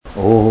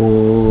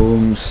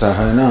ॐ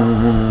सहना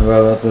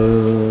भवतु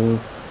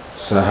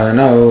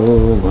सहनौ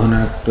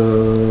भुनक्तु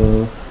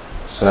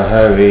सह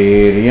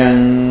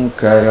वीर्यं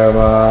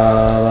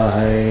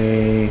करवावहै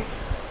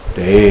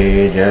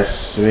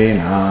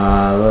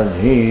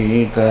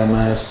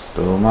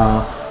तेजस्विनावधीतमस्तु मा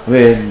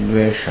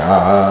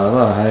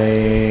विद्विषावहै।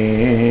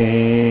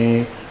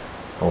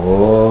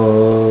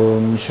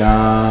 ॐ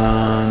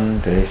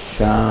शान्ति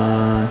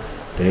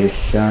शान्ति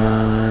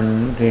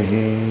शान्तिः।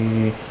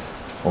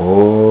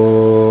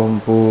 ॐ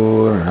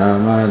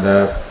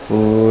पूर्णमदः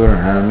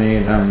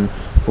पूर्णमिदं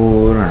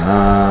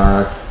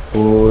पूर्णात्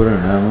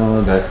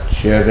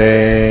पूर्णमुदच्यते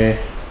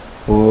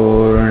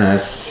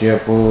पूर्णस्य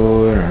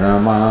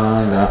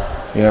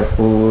पूर्णमादाय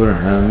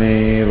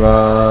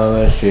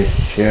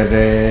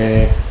पूर्णमेवावशिष्यते।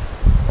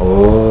 ॐ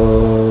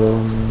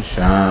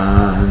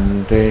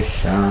शान्ति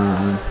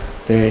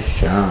शान्ति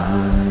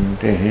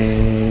शान्तिः।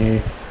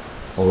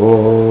 ॐ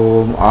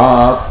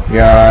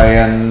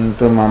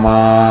आप्यायन्तु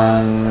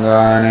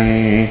ममाङ्गानि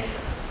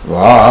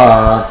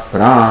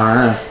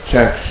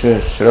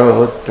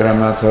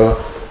वाक्प्राणश्चक्षुश्रोत्रमथो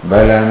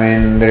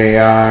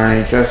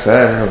बलमिन्द्रियाणि च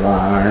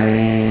सर्वाणि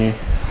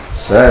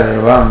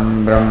सर्वं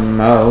ब्रह्म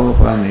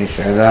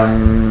उपनिषदं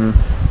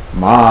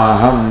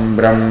माहं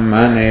ब्रह्म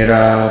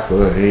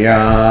निराकुर्याम्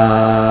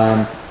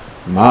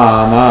मा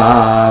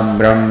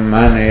ब्रह्म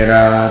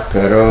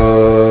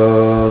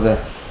निराकरोत्।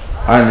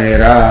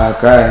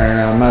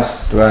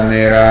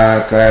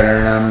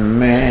 अनिराकरणमस्त्वनिराकरणं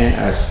मे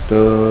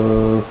अस्तु।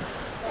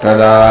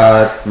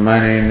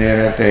 तदात्मनि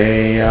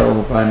निरतेय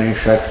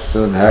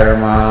उपनिषत्सु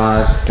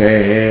धर्मास्ते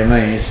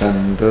मयि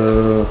सन्तु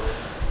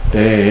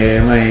ते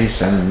मयि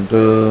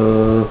सन्तु।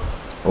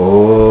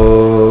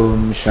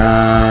 ॐ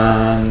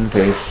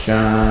शान्ति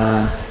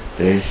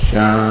शान्ति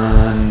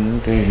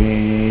शान्तिः।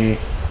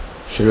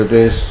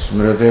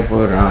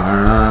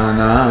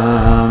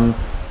 श्रुतिस्मृतिपुराणानाम्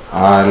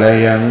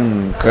आलयं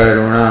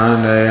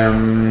करुणालयं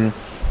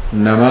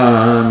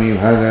नमामि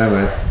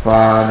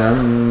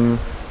भगवत्पादं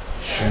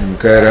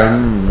शङ्करं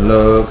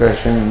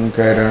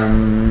लोकशङ्करं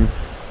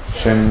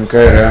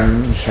शङ्करं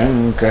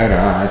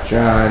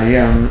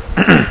शङ्कराचार्यं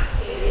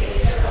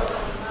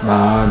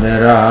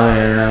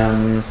बादरायणं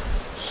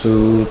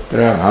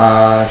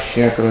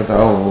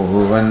सूत्रभाष्यकृतौ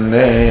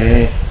वन्दे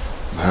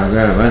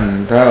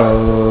भगवन्तौ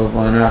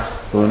पुनः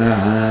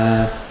पुनः।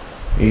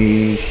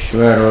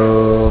 ईश्वरो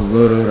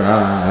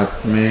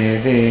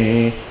गुरुरात्मेति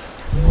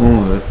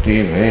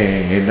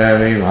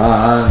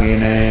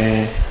मूर्तिभेदविभागिने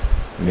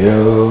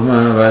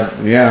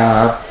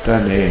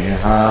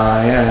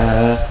व्योमवद्व्याप्तदेहाय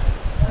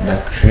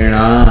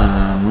दक्षिणामूर्तये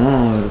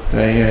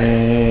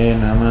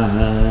नमः।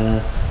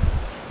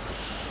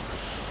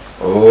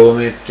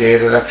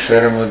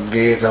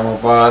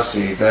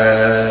 ओमित्येतदक्षरमुद्गीतमुपासीत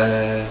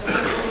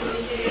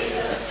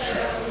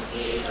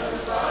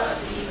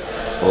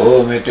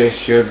ओमिति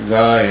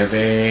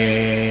ह्युद्गायते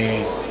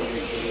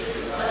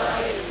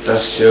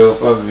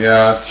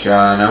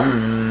तस्योपव्याख्यानम्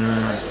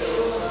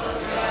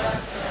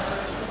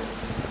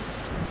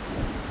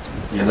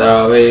यदा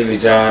वै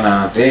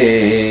विजानाति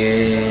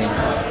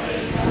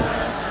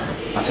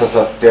अथ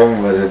सत्यं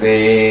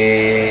वदति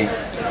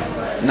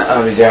न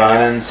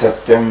अविजानन्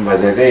सत्यं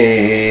वदति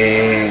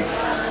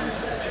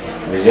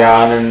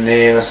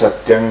विजानन्नेव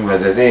सत्यं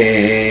वदति।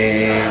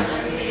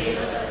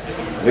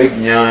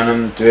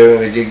 विज्ञानं त्वेव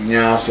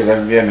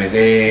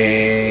विजिज्ञासितव्यमिति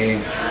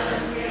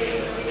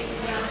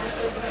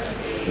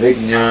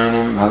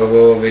विज्ञानं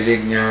भगवो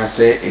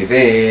विजिज्ञासे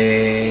इति।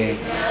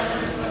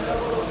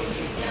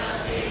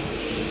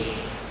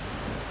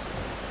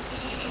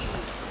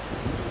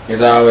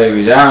 यदा वै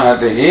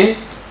विजानाति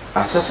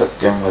अथ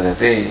सत्यं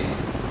वदति।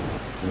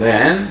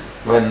 When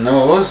one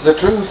knows the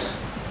truth,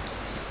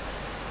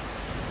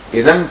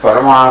 idam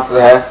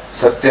paramatah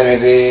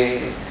satyamiti.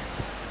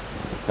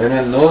 When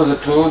one knows the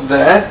truth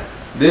that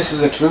this is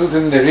the truth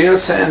in the real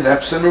sense,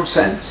 absolute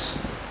sense.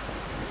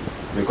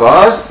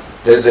 Because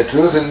there is the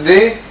truth in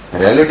the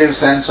relative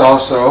sense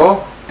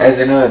also, as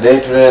in our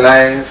day-to-day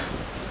life.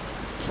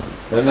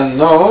 When one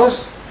knows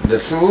the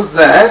truth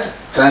that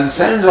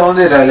transcends all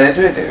the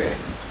relativity,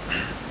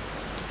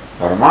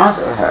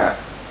 Paramatma,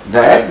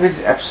 that which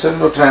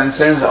absolutely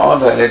transcends all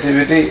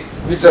relativity,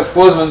 which of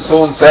course one's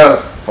own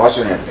self,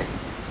 fortunately.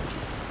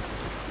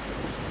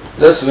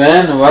 Thus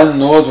when one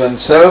knows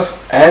oneself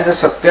as the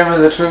Satyam,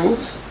 as the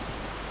truth,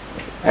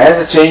 as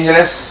a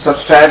changeless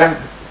substratum,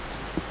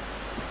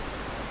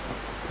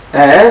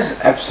 as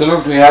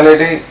absolute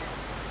reality,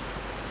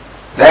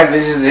 that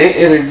which is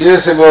the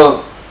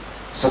irreducible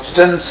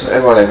substance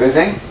about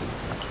everything,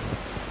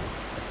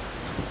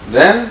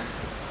 then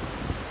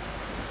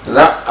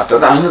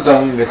tada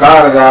anutam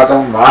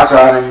vikaragatam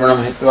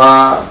vacharambanam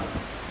hitva.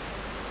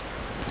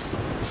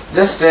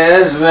 Just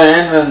as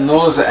when one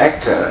knows the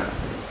actor,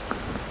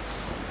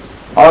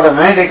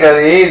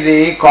 automatically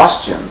the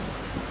costume,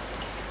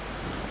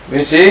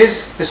 which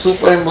is a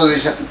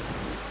superimposition.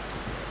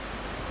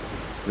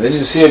 When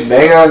you see a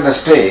beggar on the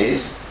stage,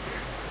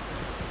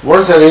 what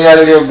is the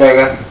reality of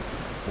beggar?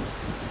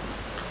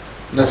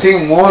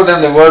 Nothing more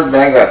than the word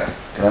beggar.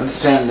 To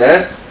understand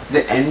that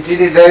the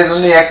entity there is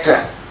only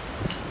actor.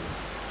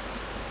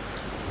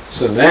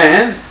 So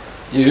when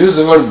you use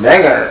the word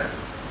beggar,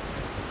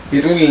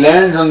 it only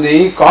lands on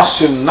the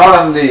costume, not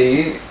on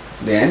the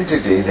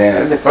entity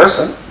there, the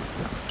person.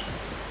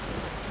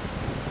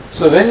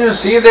 So when you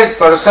see that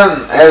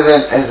person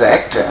as the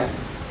actor,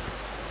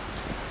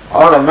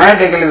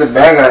 automatically the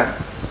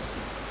beggar,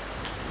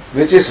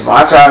 which is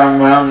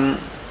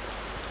Vacharambanam,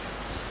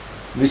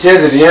 which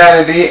has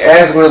reality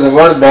as good as the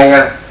word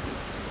beggar,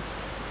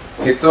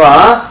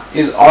 Hitva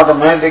is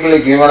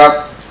automatically given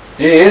up,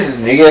 is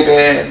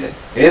negated,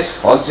 is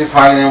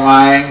falsified in your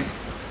mind.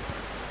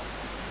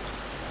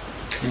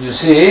 And you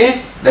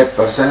see that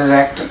person is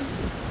actor.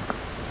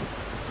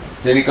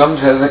 Then he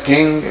comes as a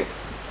king,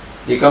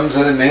 he comes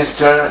as a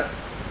minister,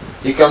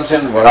 he comes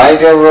in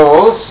variety of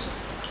roles,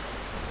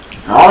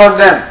 all of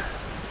them,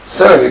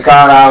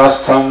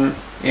 Sarvikara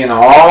in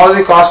all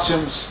the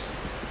costumes.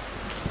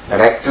 That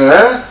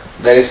actor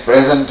that is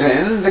present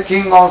in the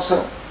king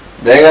also,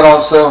 beggar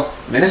also,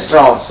 minister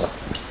also.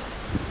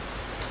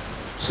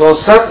 So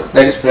Sat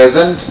that is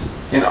present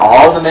in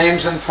all the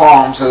names and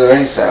forms of the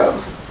very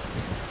self.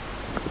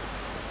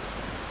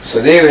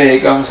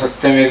 Sadevekam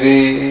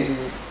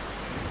Satyamiti.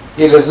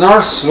 He does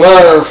not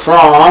swerve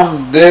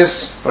from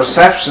this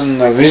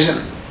perception or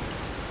vision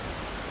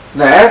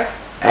that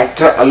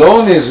actor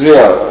alone is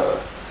real,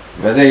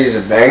 whether he is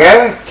a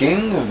beggar,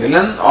 king,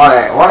 villain,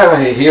 or whatever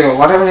he hero,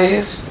 whatever he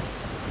is.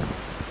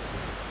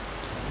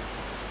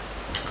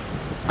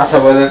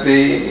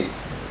 Athavadati,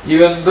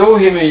 even though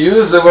he may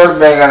use the word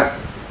beggar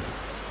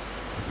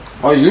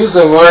or use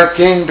the word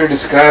king to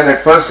describe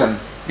that person,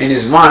 in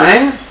his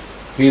mind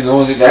he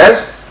knows it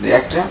as the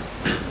actor.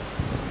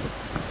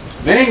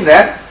 Meaning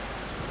that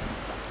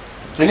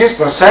in his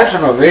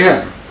perception of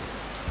vision,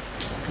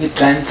 he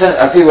transcends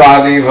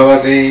Ativadi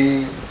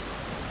Bhavati.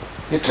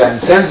 He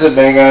transcends the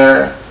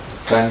beggar,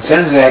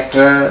 transcends the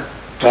actor,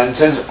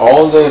 transcends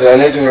all the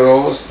relative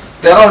roles.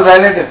 They are all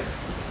relative.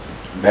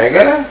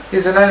 Beggar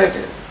is a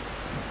relative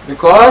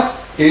because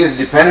he is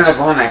dependent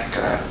upon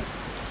actor.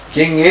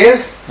 King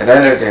is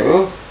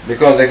relative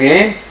because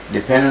again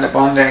dependent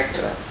upon the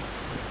actor.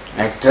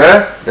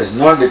 Actor does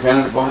not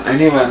depend upon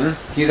anyone,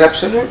 he is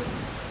absolute.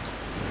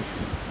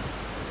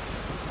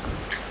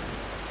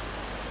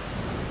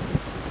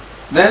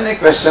 Then a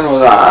question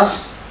was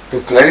asked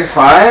to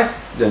clarify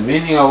the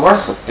meaning of word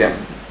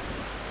Satyam.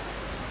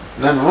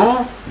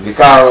 Nanu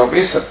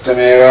vikaropi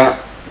satyameva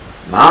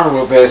nam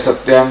rupe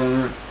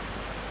satyam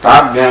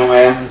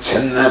tabhyamayam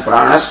chenna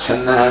pranas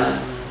chenna.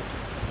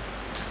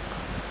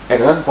 At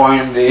one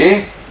point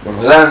the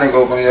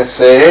Bhudaranyaka Upanishad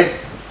said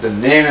the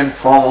name and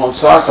form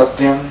also are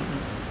Satyam.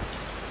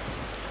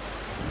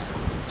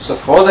 So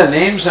for the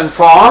names and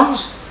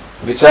forms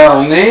which are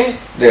only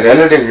the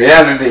relative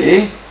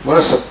reality,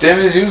 word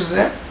Satyam is used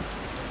there.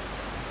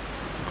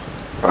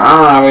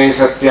 Pranavai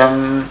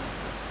Satyam,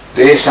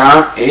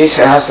 Tesham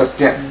Eshaha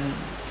Satyam.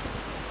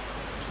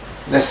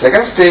 The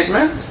second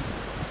statement,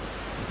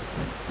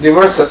 the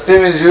word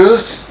Satyam is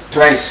used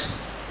twice.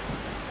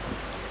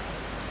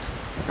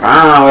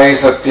 Pranavai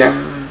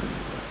Satyam,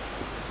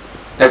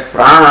 that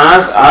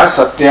pranas are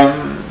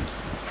Satyam,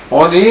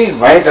 or the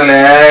vital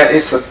air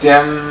is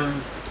Satyam.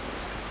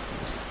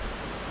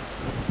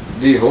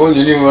 The whole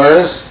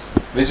universe,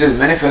 which is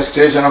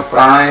manifestation of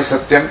prana, is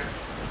Satyam.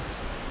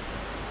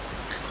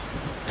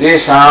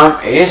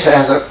 Tesham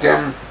Esha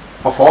Satyam.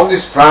 Of all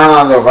this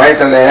prana, the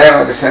vital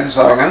air or the sense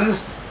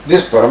organs,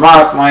 this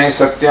Paramatma is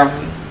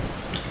Satyam.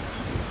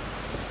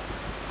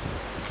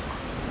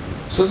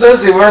 So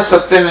thus the word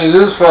Satyam is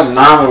used for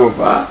Nama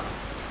Rupa,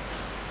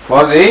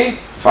 for the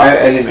five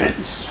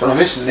elements from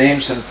which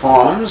names and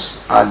forms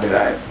are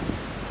derived.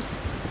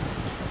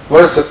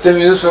 Word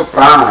Satyam is used for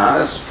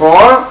pranas,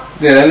 for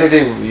the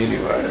relative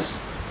universe.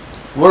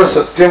 Word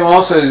Satyam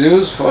also is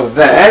used for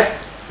that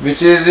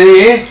which is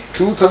the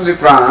truth of the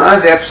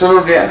pranas, the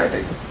absolute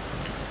reality.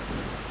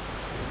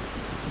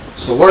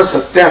 So word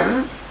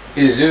Satyam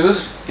is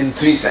used in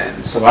three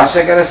senses. So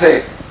Bhashyakara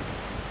said,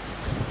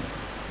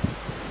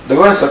 the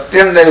word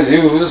Satyam that is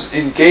used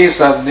in case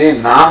of the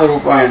Nama,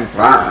 Rupa and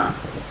Prana,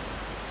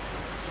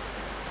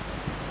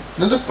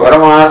 the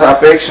Paramartha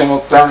Apeksha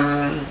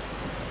Muktam,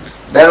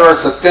 that word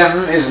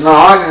Satyam is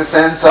not in the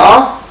sense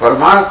of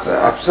Paramartha,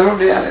 absolute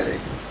reality.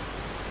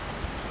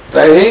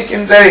 Tahi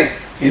kim tahi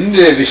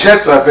Indriya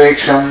Vishatva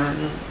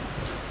Apeksham.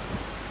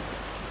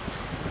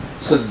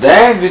 So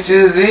that which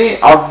is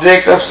the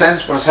object of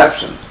sense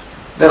perception,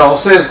 that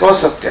also is called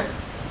Satyam.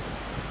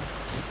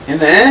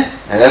 In a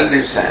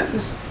relative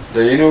sense,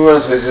 the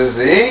universe which is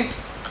the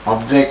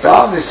object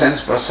of the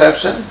sense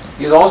perception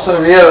is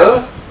also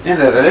real in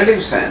a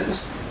relative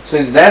sense. So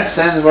in that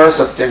sense, word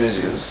Satyam is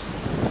used.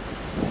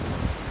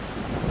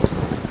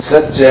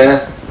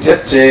 Satya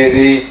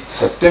Tyachedi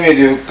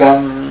Satyamidi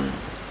Yuktam.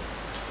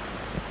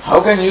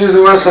 How can you use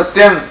the word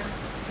Satyam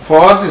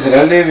for this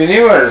relative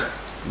universe?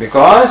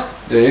 Because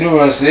the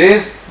universe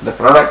is the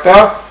product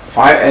of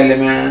five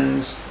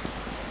elements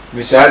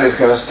which are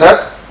discovered,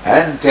 Sat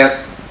and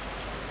Tyat.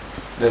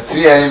 The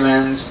three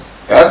elements,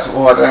 earth,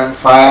 water and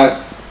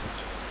fire,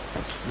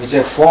 which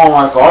a form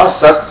are called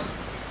Sat.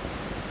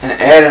 and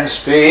air and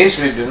space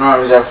which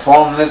are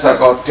formless are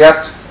called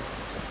tyat.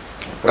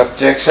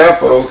 Pratyaksha,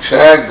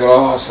 Paroksha,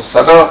 Graha,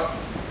 Sada.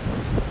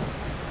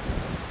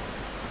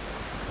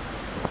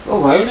 So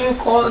why do you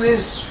call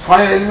these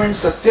 5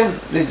 elements Satyam,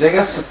 the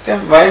Jagat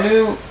Satyam? Why do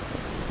you?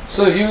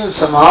 So you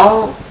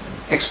somehow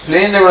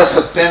explain that what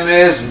Satyam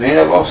is made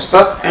up of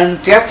Sat and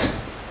Tyat.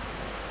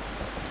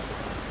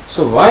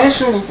 So why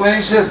should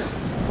Upanishad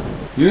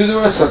use the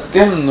word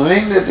Satyam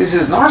knowing that this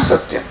is not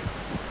Satyam?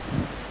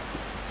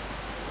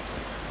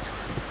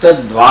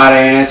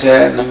 Tadvarena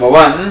cha, number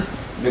 1,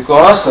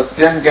 because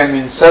Satyam can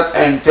mean Sat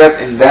and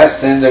Tyat, in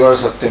that sense the word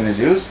Satyam is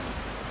used.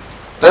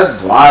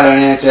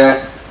 Tadvarena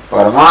cha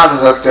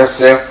Paramadha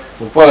Satyasya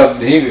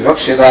Upalabdhi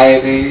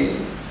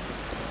Vivakshitayati.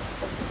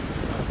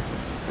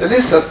 That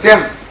is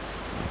Satyam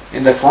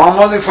in the form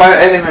of the 5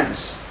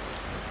 elements.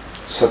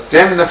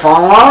 Satyam in the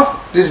form of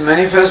this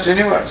manifest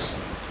universe.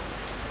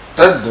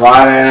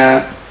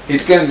 Tadvarena,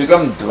 it can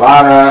become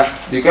dvara,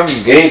 become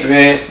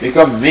gateway,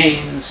 become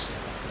means.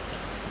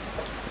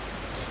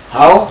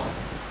 How?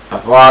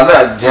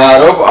 Apavada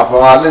adhyarop,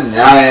 apavada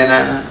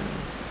nyayana.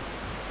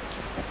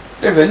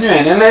 When you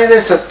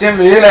analyze the Satyam,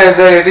 realize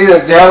that it is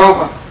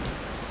adhyaropa.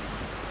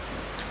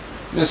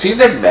 You see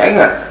that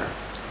beggar,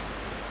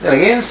 then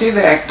again see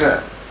the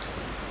actor,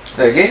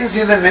 then again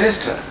see the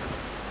minister.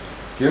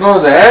 You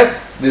know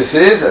that this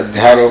is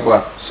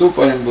adhyaropa,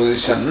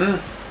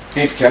 superimposition.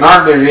 It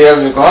cannot be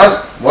real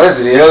because what is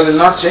real will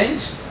not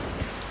change.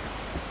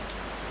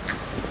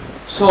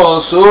 So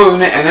when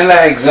you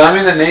analyze,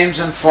 examine the names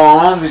and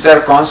forms which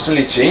are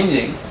constantly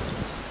changing,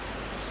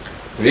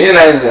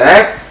 realize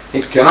that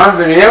it cannot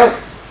be real.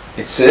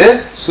 It's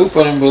a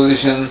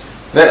superimposition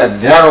where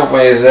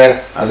adhyaropa is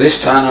there,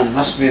 adhisthana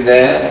must be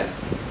there.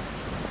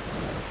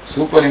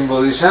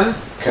 Superimposition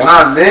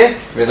cannot be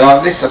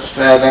without the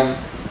substratum.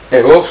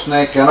 A rope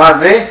snake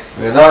cannot be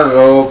without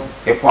rope.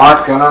 A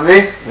pot cannot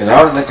be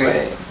without the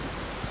clay.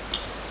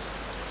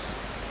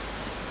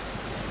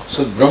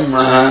 So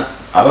Brahmana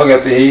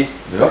avagati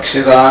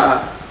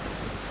vivakshita.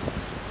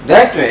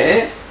 That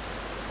way,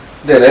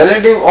 the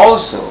relative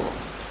also,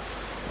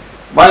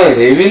 by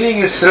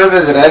revealing itself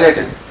as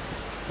relative,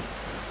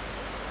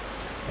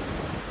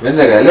 when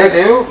the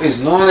relative is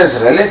known as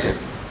relative,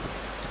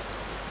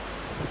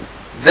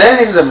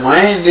 then if the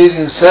mind is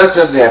in search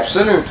of the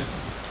absolute,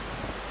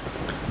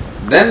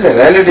 then the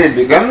relative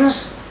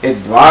becomes a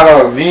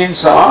dvara or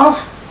means of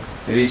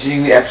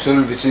reaching the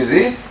absolute, which is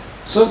the.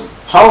 So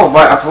how?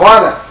 By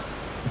apavada.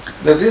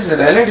 That is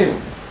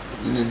relative.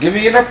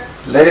 Giving it up,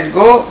 let it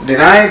go,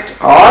 deny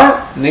it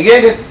or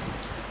negate it.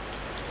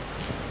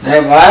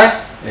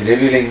 Thereby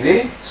revealing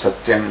the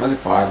Satyam or the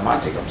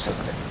Paramarthikam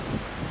Satyam.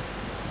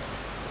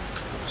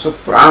 So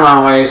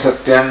Pranamaya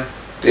Satyam,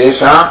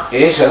 Tesha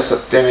Esha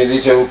Satyam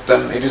iti cha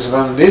Uttam. It is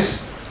from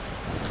this,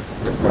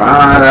 the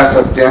Pranara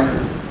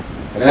Satyam,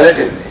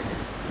 relatively.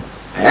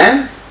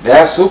 And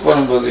their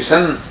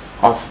superimposition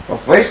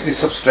of which the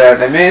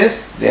substratum is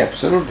the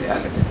absolute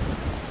reality.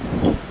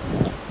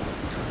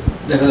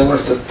 Therefore the word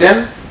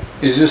Satyam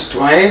is used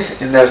twice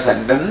in their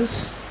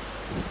sentence.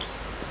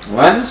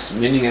 Once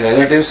meaning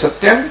relative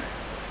Satyam,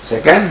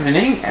 second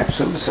meaning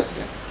absolute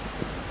Satyam.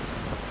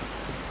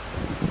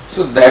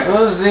 So that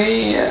was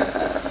the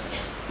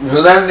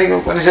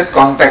Brihadaranyaka Upanishad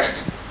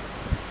context.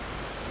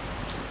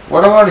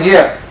 What about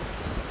here?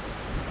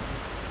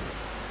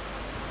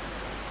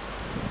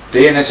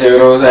 Tena cha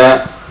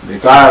virodha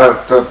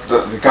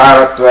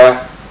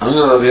vikaratva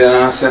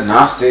anudabhidanasya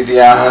nasti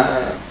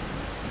itiyaha.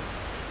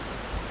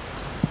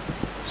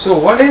 So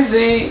what is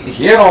the,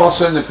 here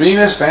also in the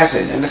previous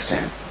passage,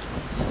 understand?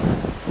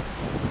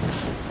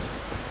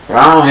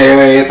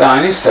 Pranaheva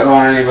etani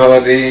sarvani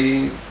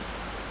bhavati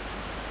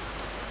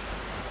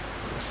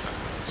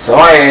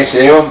savayesh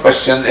evam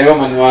pashyan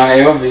evam anva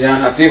evam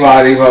vijanati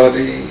vadi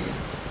bhavati.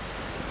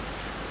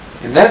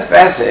 In that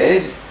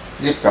passage,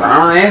 the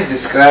prana is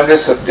described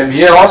as Satyam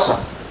here also.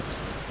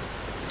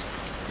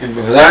 In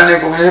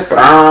Brihadaranyaka Upanishad,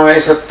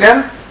 Pranamaya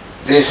Satyam,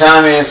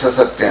 Teshame sa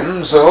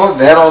Satyam. So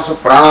there also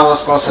prana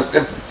was called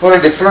Satyam for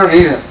a different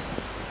reason.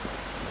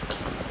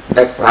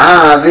 That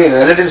prana, the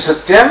relative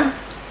Satyam,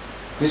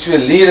 which will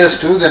lead us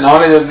to the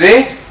knowledge of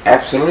the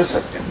absolute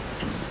Satyam.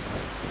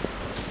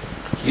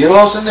 Here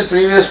also in the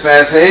previous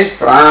passage,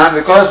 prana,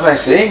 because by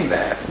saying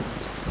that,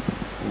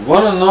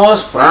 one who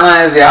knows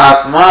prana as the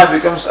Atma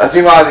becomes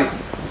Ativadi.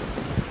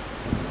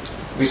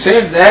 We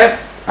said that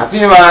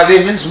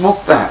Ativadi means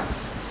Mukta.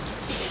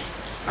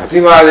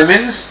 Ativadi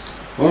means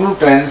one who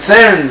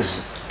transcends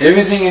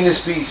everything in his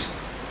speech.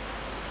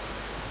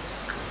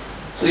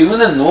 So even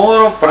the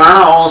knower of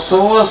prana also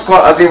was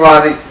called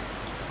Ativadi.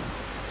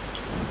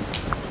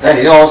 That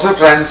he also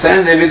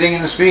transcends everything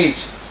in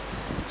speech.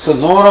 So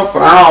knower of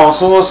prana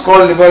also was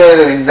called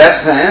liberator. In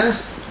that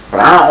sense,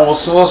 prana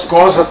also was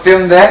called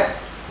Satyam there.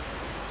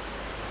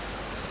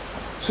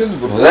 So in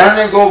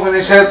Brihadaranyaka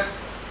Upanishad,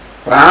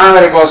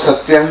 prana were called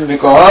Satyam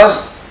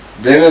because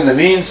they were the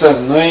means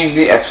of knowing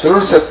the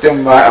absolute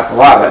Satyam by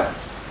apavada.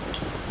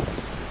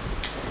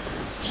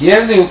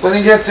 Here the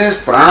Upanishad says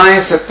prana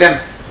is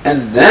Satyam,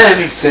 and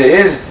then it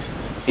says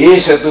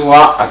Eshatu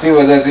va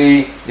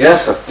ativadati,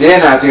 yes,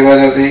 satyena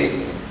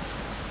ativadati.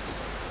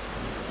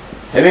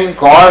 Having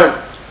called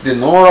the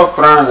knower of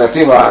prana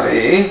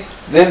Ativari,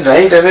 then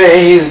right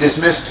away he is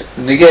dismissed,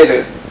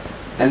 negated,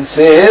 and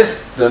says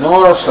the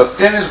knower of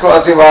Satyam is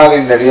called Ativari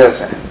in the real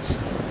sense.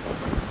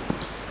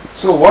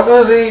 So what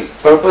was the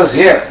purpose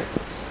here?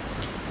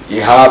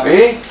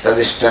 Ihapi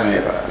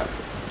tadishtameva.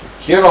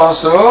 Here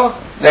also,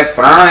 that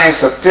prana is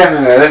Satyam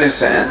in the relative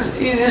sense,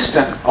 is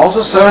Ishtam,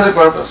 also serves the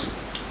purpose.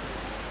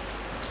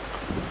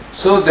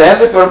 So there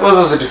the purpose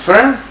was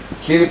different,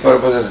 here the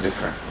purpose is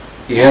different.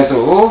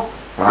 Ihatu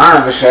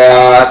prana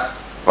vishayat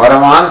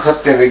paraman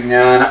satya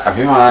vijnana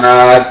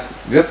abhimanat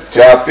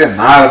vyutyapya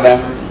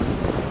naradam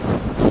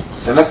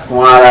Sanat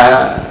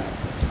Kumara.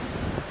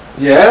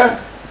 Here,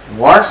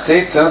 what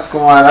state Sanat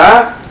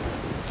Kumara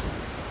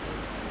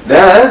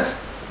does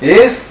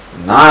is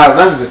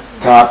Naradam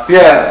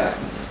Vyuthapya,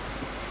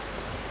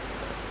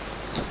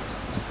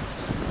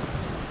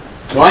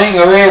 throwing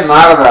away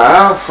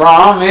Narada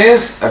from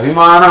his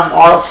Abhimanam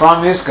or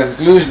from his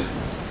conclusion.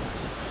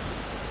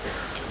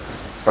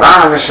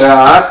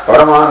 Pranavishayat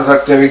Paraman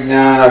Satya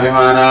Vijnana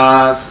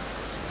Abhimanat.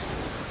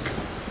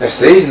 The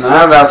sage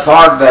Narada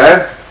thought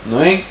that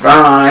knowing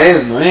prana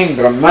is knowing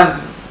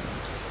Brahman.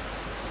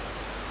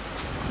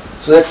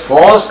 So that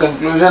false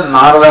conclusion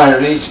Narada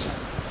had reached.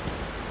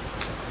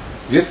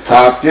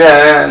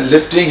 Vyuthapya,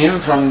 lifting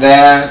him from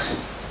that,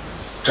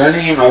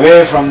 turning him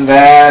away from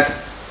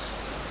that.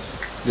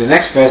 The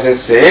next passage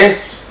says,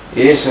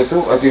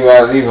 Eshatu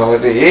ativadi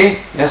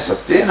bhavati, yes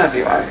satyena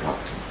ativadi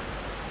bhavati.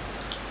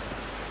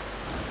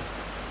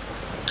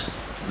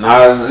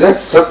 Now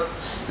let's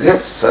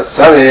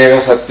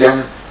sadeva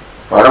satyam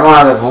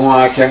paramada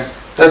bhumakhyam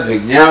tad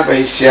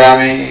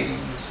vijñāpayishyāmi.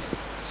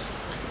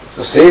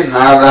 So sage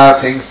Narada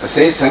thinks, the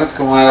sage Sanat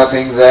Kumara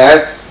thinks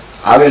that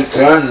I will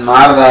turn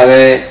Narada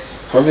away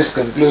from his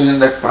conclusion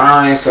that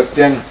prana is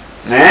satyam,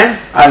 and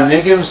I will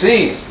make him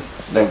see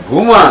that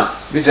bhuma,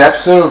 which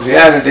absolute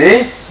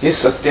reality, is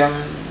satyam.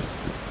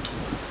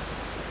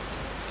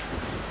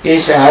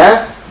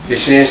 Eshaha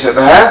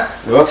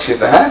visheshataha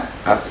vivakshitaha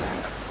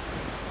arthaha.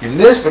 In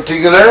this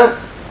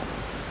particular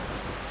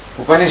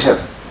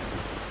Upanishad,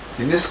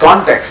 in this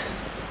context,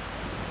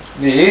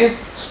 the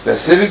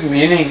specific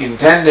meaning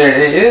intended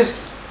is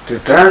to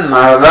turn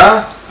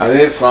Narada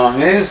away from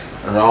his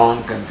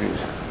wrong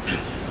conclusion.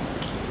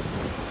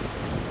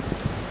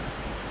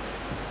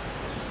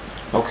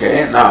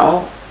 Okay,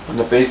 now on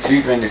the page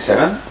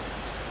 327,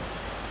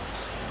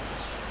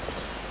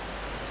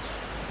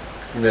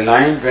 in the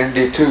line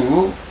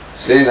 22,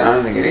 says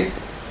Anandagiri,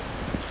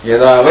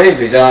 Yada vai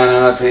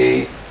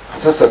vijanati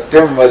atha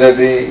satyam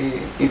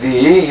vadati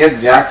iti yad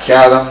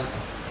vyakhyatam.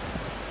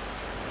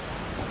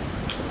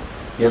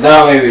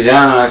 Yada vai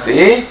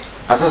vijanati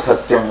atha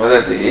satyam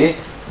vadati,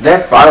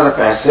 that part of the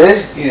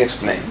passage is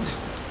explained.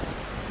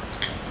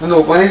 When the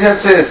Upanishad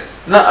says,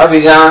 na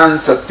avijanan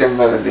satyam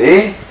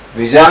vadati,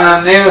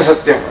 vijananeva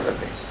satyam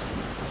vadati.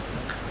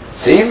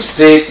 Same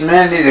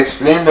statement is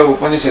explained by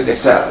Upanishad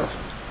itself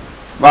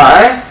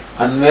by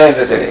Anvaya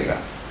Vyatireka.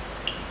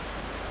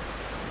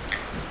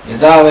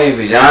 Yada vai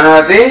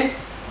vijanati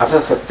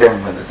atha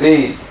satyam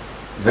vadati.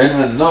 When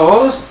one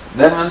knows,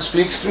 then one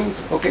speaks truth.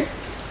 Okay?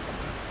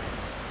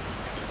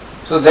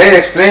 So they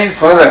explain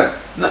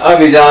further, na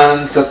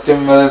avijanan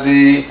satyam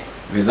vadati,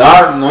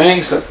 without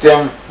knowing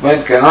satyam,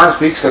 one cannot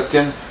speak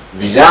satyam,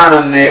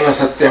 vijananneva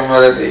satyam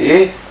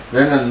vadati,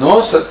 when one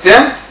knows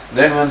satyam,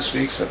 then one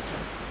speaks satyam.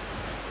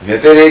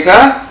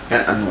 Vyatireka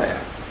and Anvaya.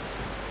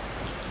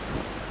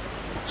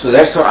 So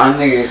that's what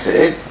Anandagiri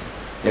said,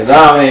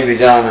 yada vai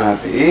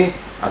vijanati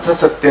atha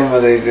satyam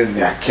vadati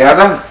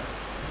vyakhyatam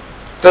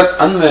tat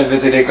Anvaya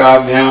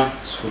Vyatireka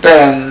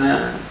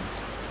sfutayan.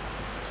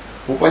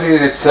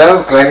 Upanishad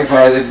itself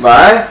clarifies it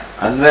by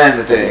Anvaya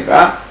and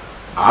Vyatireka.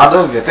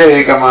 Ado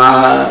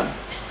Vyatireka.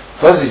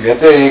 First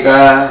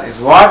Vyatireka is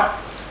what?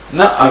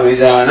 Na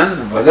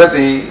avijanan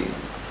vadati.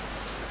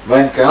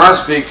 One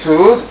cannot speak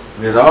truth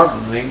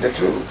without knowing the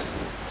truth.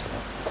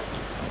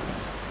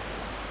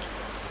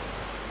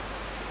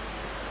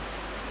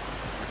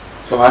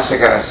 So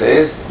Bhashyakara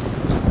says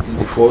in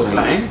the fourth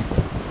line,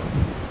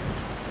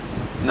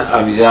 Na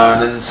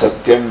avijanan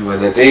satyam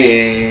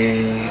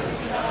vadati.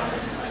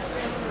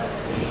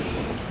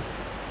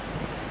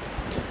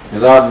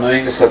 Without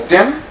knowing the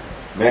satyam,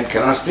 one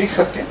cannot speak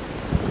satyam.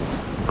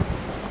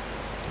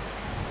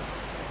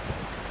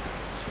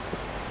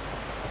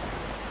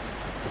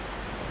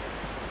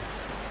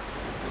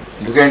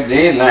 Look at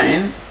the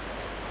line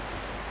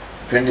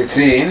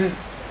 23 in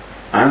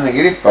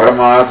Anandagiri,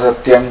 Paramartha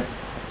satyam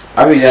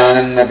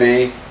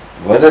avijanannapi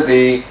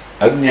vadati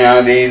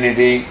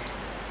ajñādīniti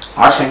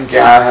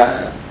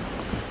āsaṅkyaha.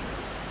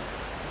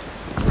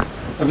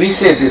 We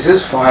say this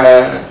is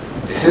fire,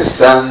 this is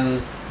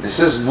sun, this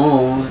is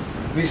moon.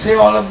 We say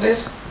all of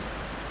this.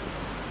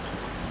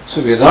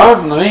 So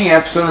without knowing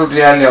absolute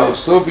reality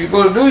also,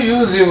 people do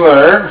use the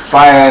word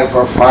fire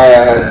for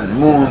fire, and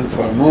moon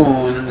for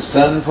moon, and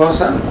sun for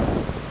sun.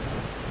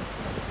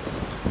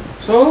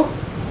 So,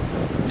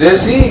 they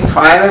see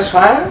fire as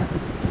fire,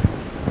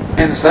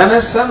 And sun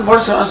is sun,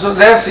 what's sun? So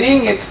they are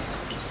seeing it.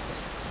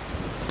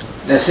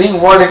 They are seeing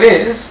what it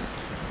is.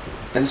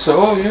 And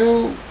so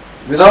you,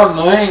 without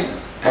knowing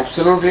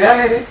absolute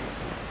reality.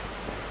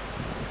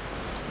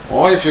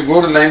 Or if you go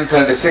to line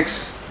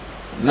 36,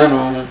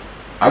 Nanu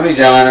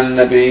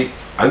Avijanannapi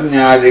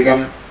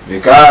Ajnadikam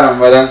Vikaram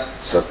Vadan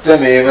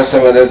Satyameva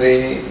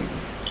Savadati.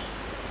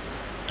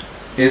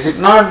 Is it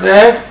not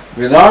that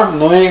without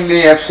knowing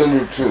the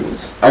absolute truth,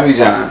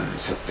 Avijan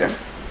Satyam,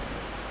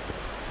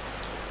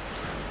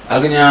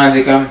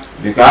 Ajnadikam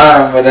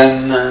Vikaram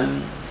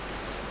Vadan.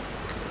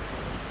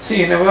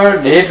 See, in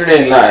our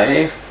day-to-day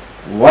life,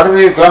 what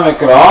we come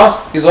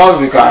across is all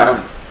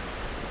Vikaram.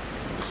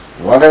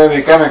 Whatever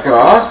we come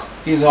across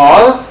is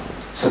all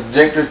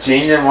subject to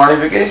change and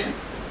modification.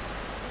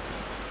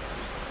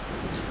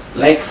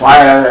 Like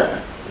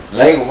fire,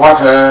 like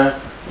water,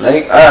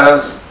 like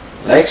earth,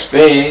 like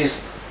space,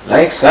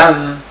 like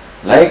sun,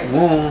 like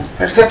moon,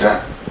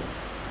 etc.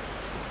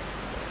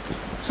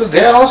 So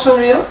they are also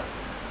real.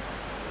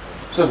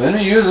 So when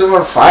we use the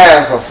word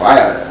fire for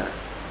fire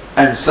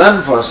and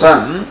sun for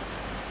sun,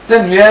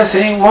 then we are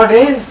saying what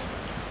is.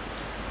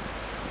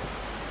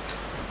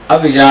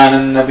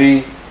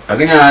 Abhijanannapi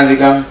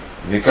Ajnadikam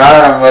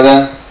Vikaram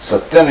Vadan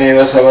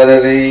Satyameva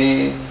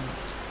Savadati.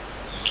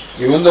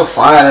 Even though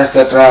fire,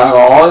 etc., are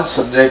all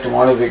subject to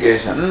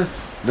modification,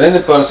 when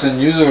the person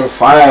uses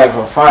fire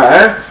for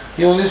fire,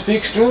 he only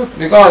speaks truth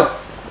because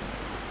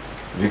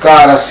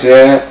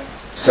Vikarasya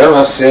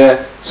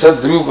Sarvasya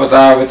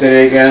Sadrupata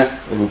Vitareka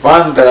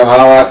Rupantara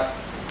Bhava.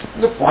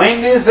 The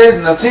point is there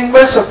is nothing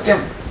but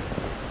Satyam.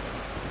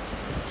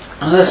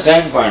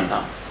 Understand point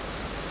now.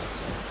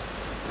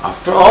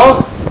 After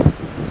all,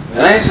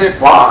 when I say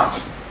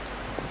pot,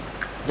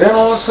 then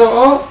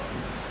also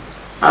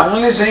I am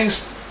only saying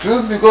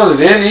truth because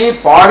really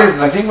pot is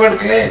nothing but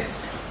clay.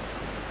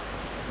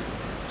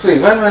 So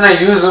even when I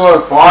use the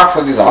word pot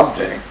for this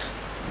object,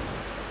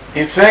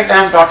 in fact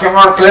I am talking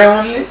about clay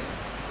only.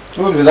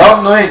 So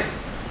without knowing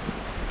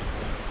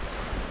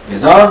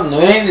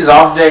this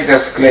object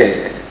as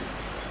clay,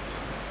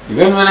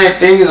 even when I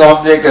take this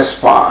object as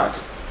pot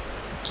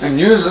and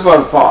use the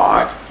word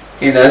pot,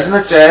 in as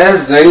much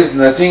as there is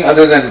nothing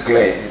other than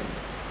clay,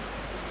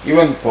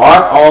 even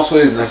pot also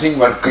is nothing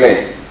but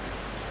clay.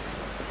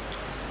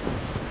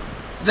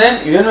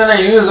 Then even when I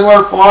use the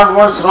word pot,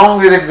 what's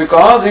wrong with it?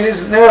 Because it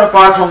is never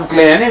apart from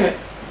clay anyway.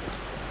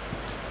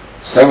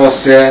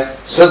 Sarvasya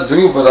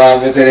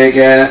sadrupada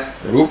vyatireka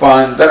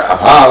rupantar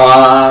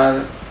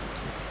abhavad.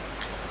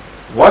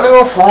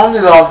 Whatever form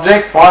this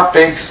object pot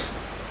takes,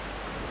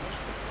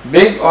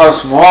 big or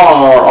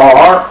small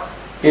or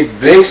it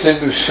breaks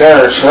into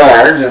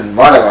shards and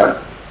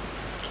whatever,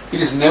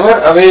 it is never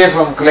away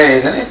from clay,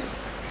 isn't it?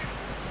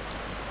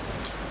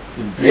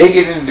 You break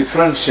it in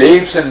different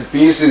shapes and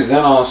pieces,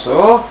 then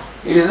also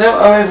it is never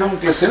away from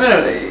clay.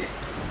 Similarly,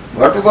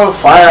 what we call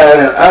fire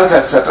and earth,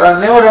 etc., are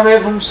never away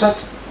from Sat.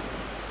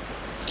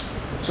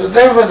 So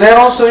therefore they are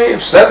also,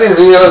 if Sat is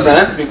real,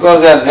 then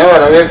because they are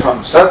never away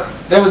from Sat,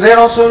 therefore they are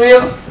also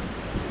real.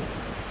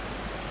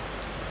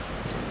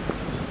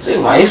 So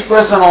a wise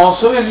person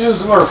also will use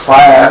the word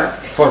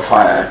fire for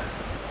fire.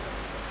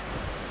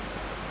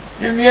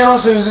 And we are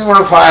also using the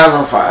word fire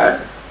for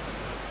fire.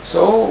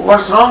 So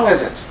what's wrong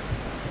with it?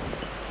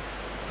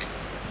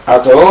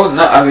 Ato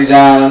na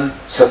avijanan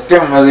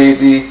satyam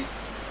vadeti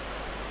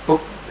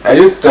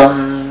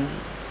ayuktam.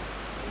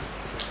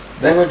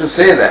 They are going to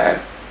say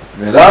that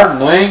without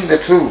knowing the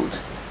truth,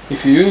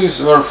 if you use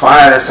the word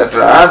fire,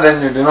 etc.,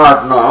 then you do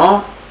not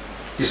know.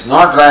 It's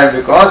not right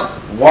because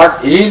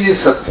what is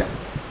Satyam?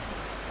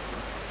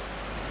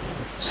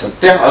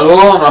 Satyam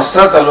alone or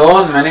Sat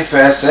alone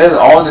manifests as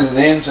all these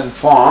names and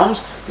forms.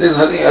 There is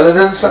nothing other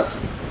than Sat.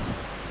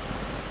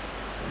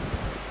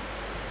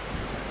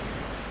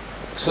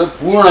 So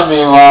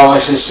Purnameva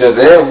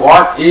Vashishyate,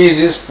 what is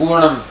this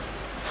Purnam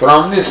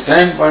from the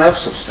standpoint of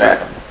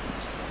substratum?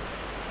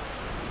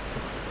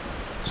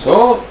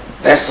 So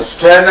that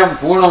substratum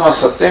Purnam or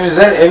Satyam is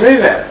there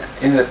everywhere,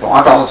 in the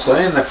pot also,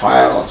 in the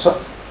fire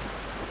also.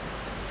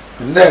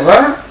 And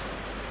therefore,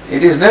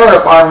 it is never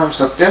apart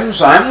from Satyam,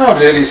 so I am not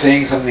really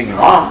saying something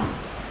wrong.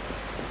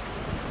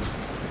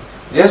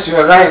 Yes, you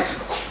are right.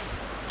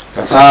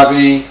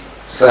 Tathapi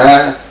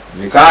saha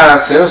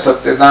vikarasya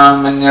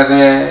satyatam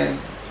manyate.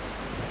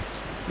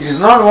 It is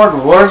not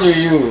what word you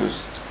use,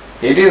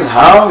 it is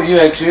how you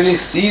actually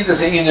see the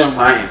thing in your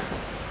mind.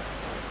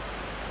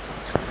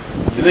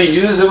 You may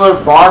use the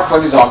word pot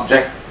for this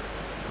object,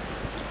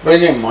 but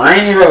in your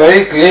mind you are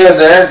very clear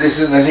that this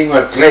is nothing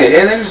but clay,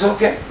 then it's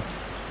okay.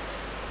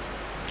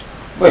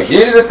 But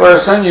here is a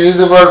person who uses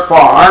the word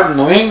pot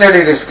knowing that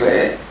it is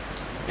clay,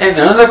 and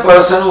another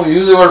person who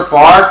uses the word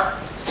pot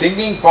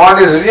thinking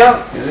pot is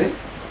real, you see.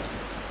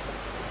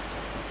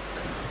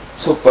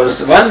 So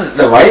one,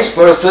 the wise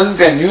person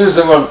can use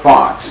the word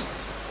pot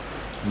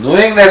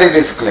knowing that it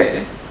is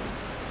clay,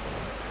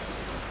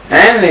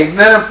 and the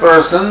ignorant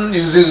person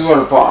uses the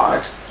word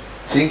pot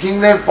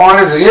thinking that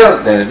pot is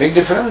real. There is a big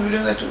difference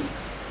between the two.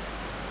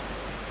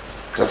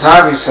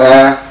 Tathapi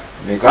sa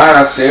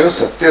vikarasya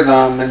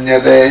satyadam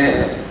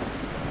manyate.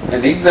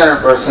 An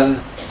ignorant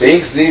person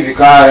takes the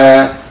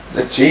vikara,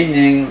 the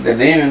changing, the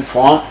name and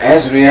form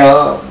as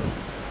real.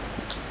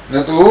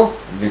 Natu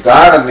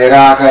vikara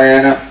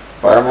nirakarena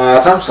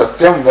paramatham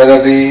satyam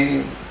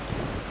vadati.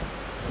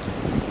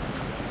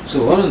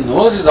 So one who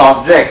knows his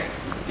object,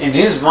 in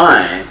his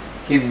mind,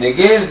 he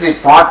negates the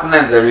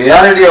partners, the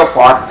reality of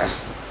partners,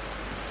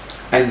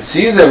 and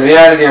sees the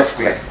reality of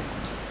clay.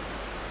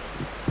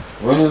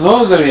 One who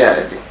knows the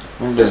reality,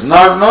 one who does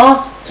not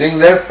know,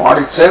 thinks that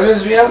pot itself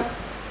is real.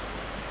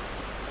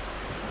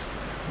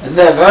 And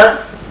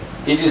therefore,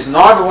 it is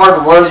not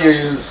what word you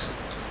use,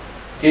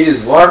 it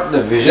is what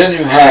the vision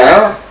you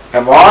have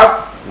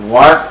about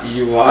what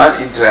you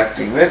are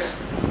interacting with.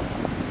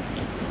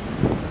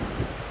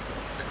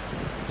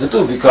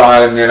 Natu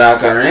vikara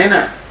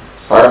nirakaranena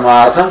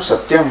paramatham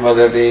satyam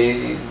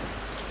vadati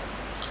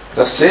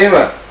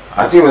tasyeva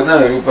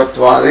ativadana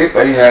rupatvade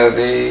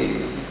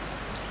pariharati.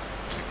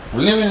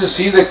 Only when you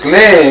see the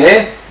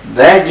clay,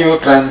 that you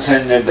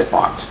transcended the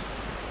pot.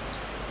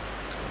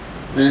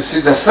 When you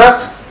see the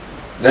sat,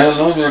 then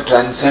alone you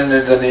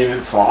transcended the name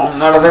and form,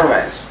 not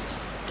otherwise.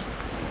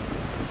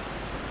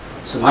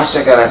 So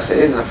Bhashyakara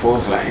says in the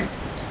fourth line,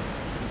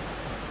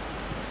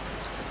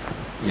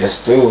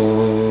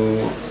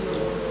 Yastu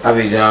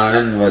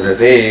avijanan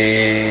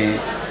vadate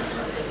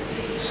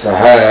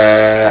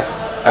saha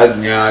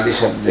ajñādi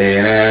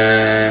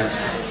shabdena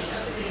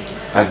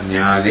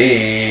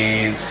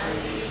ajñādīn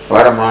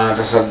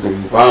paramātha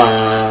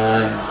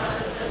sadrūpān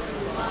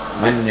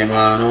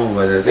manyamāno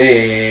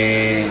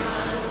vadate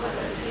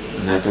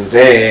natu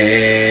te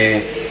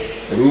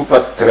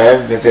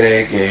rūpatraya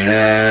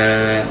vyatirekena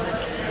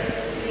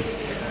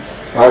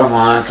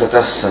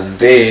paramatatah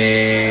sante.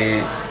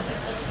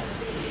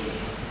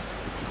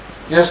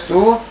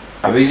 Yastu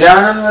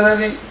avijanan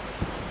vadati.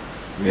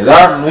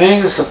 Without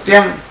knowing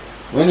satyam,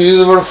 when you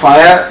use the word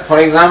fire, for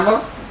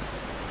example,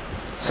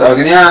 so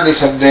agnyādi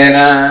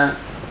shabdena,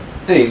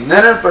 the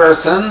ignorant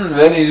person,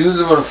 when you use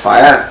the word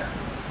fire,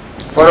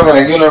 for a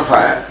regular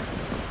fire,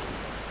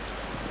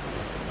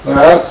 for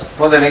earth,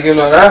 for the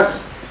regular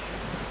earth,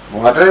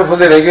 water, for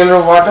the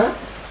regular water,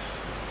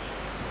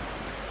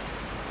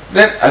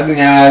 then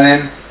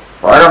agnyādin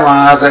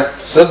paramātha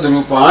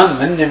sadrūpān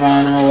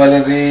manyamāno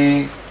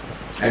vadati.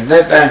 At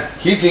that time,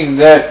 he thinks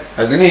that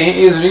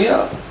Agni is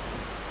real,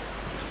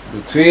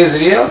 Prithvi is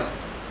real,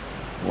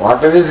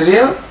 water is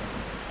real.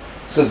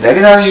 So that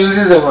is how he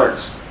uses the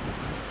words.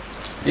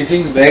 He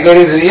thinks beggar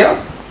is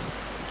real.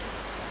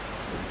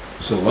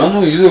 So one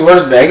who uses the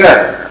word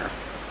beggar,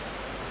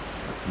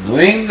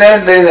 knowing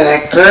that there is an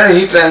actor,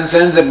 he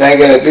transcends the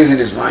beggar, at least in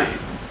his mind.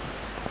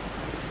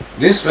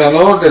 This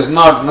fellow does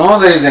not know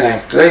there is an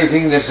actor, he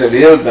thinks that's a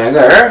real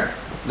beggar,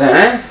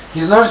 then he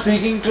is not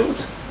speaking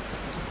truth.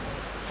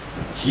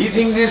 He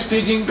thinks he is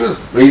speaking truth,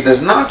 but he does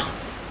not.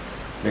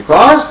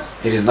 Because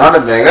it is not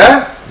a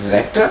beggar, it is an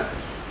actor.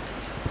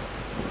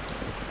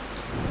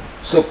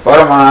 So,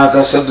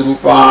 paramātha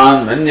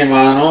sadrūpān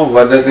manyamāno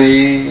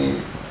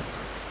vadati.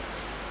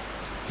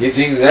 He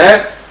thinks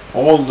that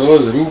all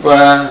those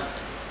rupa,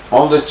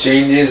 all the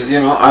changes,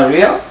 are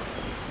real.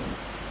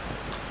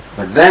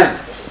 But then,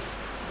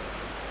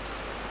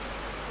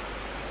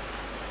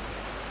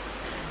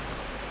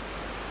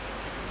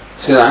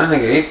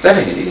 Siddhanandagiri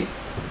tarhi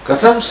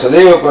katham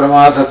sadeva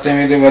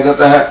paramathatyamiti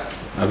vadatah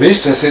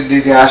abhishta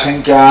siddhiti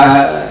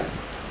ashankyaha.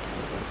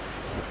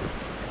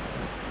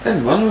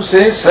 Then one who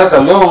says Sat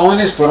alone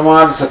is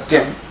Paramatma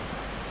Satyam.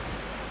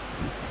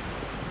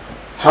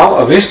 How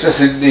abhishta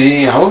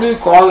siddhi, how do you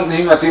call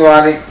him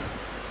Ativadi?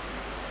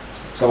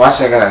 So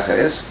Bhashyakara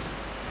says,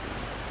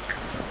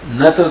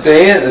 Natu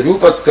te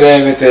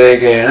rupatraya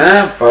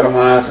vitekena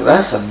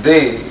paramatha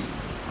saddhe.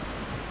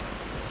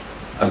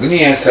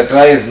 Agni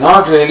etc. is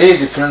not really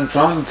different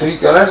from three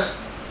colors.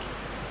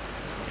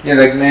 Yad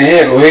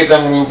agnehe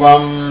rohitam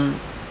rupam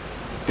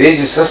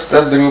tejasas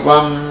tad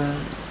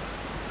rupam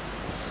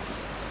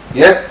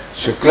yat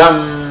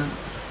shuklam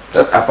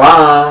tat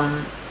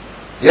apam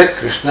yat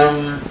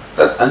krishnam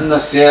tat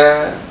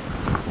annasya.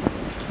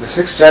 The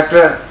sixth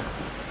chapter,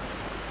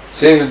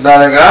 say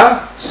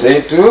Vidyadhara,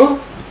 say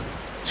to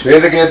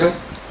Shvetaketu.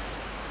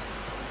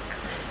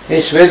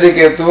 Hey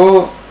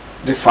Shvetaketu,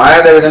 the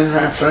fire that is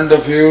in front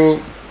of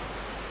you,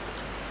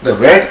 the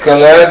red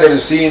color that you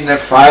see in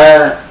that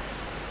fire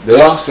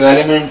belongs to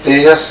element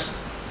Tejas.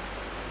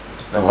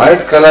 The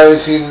white color you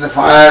see in the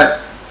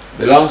fire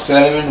belongs to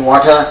element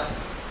water.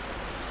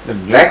 The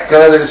black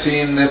color that you see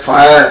in the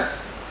fire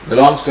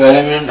belongs to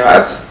element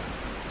earth.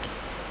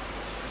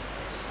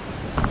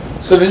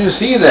 So when you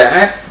see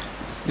that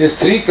these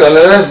three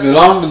colors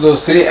belong to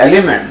those three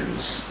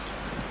elements,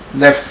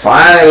 that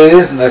fire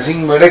is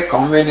nothing but a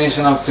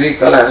combination of three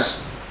colors,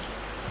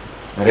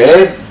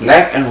 red,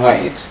 black and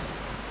white,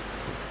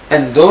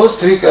 and those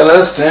three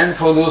colors stand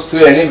for those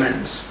three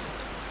elements.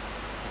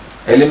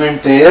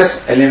 Element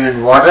Tejas,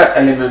 element water,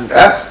 element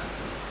earth.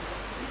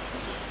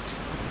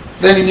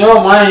 Then in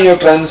your mind you have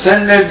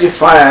transcended the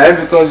fire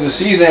because you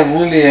see them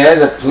only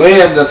as a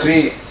play of the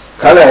three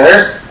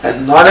colors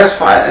and not as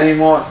fire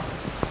anymore.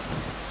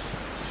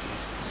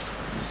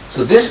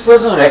 So this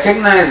person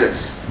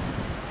recognizes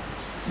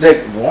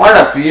that what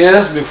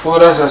appears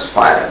before us as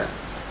fire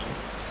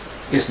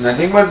is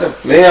nothing but the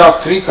play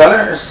of three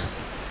colors.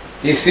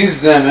 He sees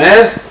them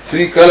as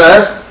three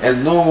colors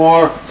and no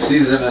more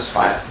sees them as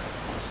fire.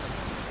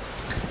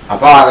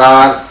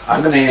 Apagat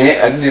Agni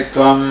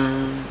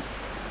Agnitvam.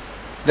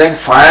 Then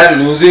fire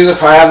loses the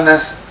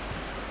fireness.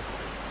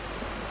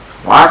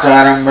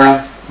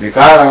 Vacharambram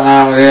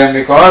Vikaranam,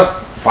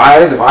 because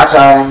fire is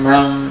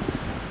Vacharambram.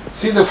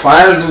 See, the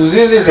fire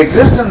loses its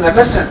existence,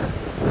 understand?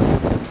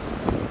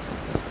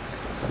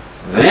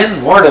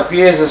 When what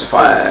appears as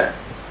fire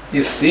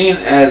is seen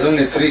as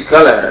only three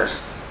colors,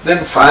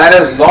 then fire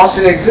has lost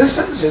its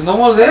existence, is no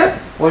more there.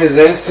 What is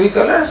there is three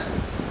colors.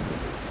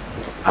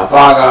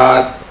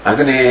 Apagat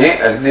Agni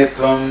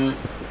Agnitvam.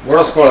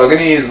 What is called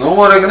Agni is no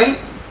more Agni.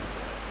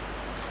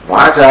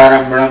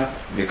 Vacharambram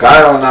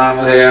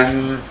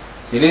Vikaranam.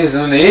 It is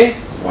only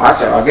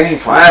Vacha, Agni,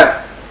 fire.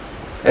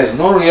 Has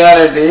no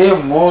reality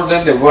more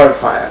than the word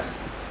fire.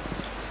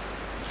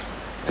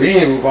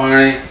 Tri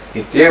Rupani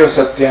Ityeva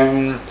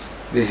Satyam.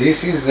 He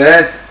sees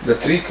that the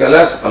three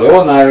colors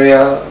alone are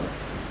real.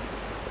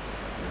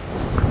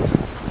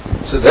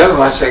 So then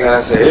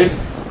Bhashyakara said,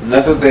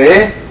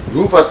 Natute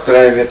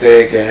Rupatraya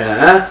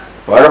Vyatekena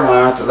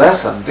Paramatada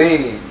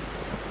Santi.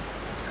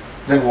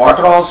 Then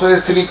water also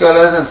is three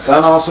colors, and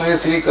sun also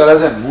is three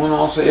colors, and moon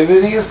also,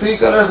 everything is three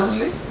colors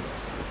only.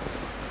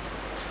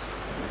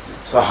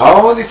 So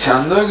how the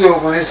Chandogya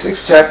Upanishad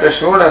 6th chapter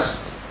showed us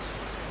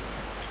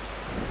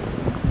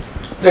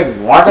that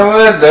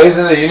whatever there is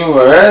in the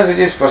universe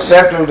which is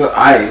perceptible to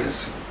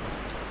eyes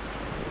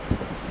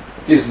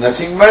is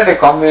nothing but a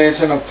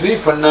combination of three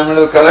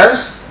fundamental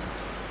colors: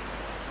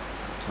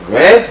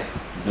 red,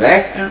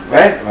 black and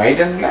white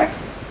and black.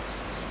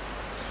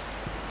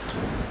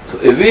 So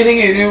everything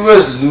in the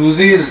universe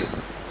loses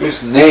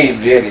its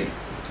name really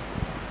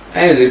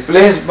and is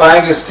replaced by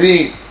these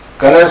three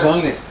colors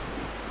only.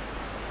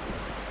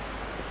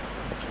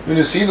 When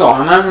you see the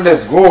ornament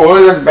as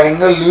gold, and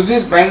bangle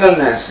loses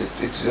bangleness.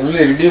 It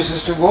only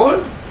reduces to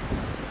gold.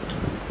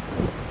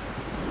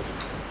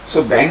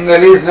 So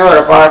bangle is never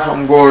apart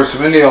from gold.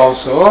 Similarly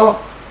also,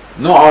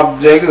 no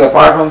object is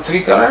apart from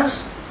three colors.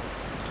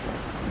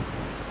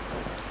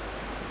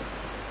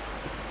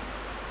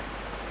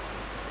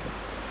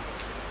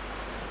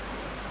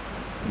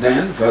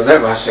 Then further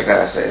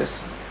Bhashyakara says,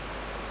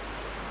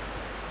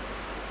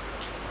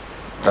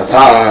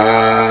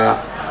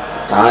 Tatha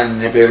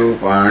Tanyapi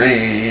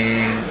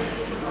Rupani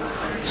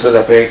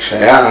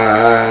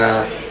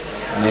Sadapekshaya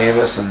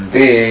Neva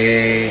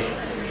Santi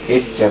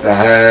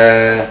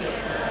Ityatah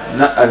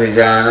Na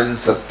Abhijanan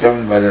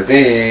Satyam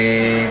Vadati.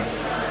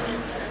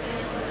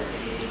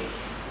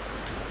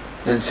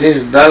 Then Sri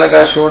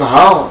Vidyalaka showed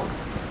how.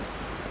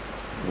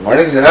 What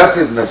is earth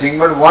is nothing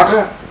but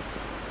water.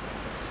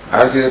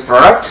 Earth is a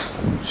product,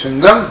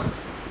 Shungam,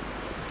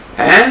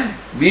 and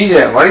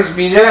Bija. What is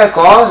Bija?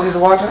 Cause is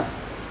water.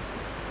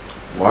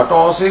 What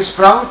also is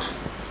sprout?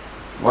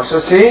 What's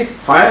the seed?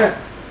 Fire.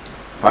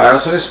 Fire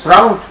also is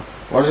sprout.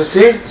 What's the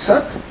seed?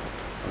 Sat.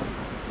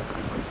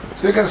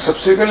 So you can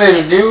subsequently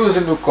reduce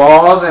into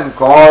cause and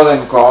cause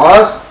and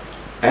cause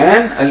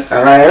and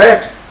arrive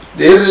at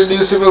the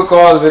irreducible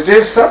cause which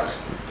is Sat.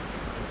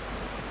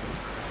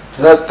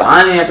 So that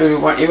Tani Api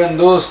Rupa, even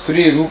those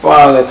three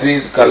Rupa, the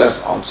three colors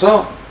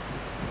also,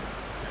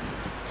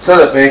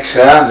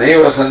 Sadapeksha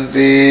Neva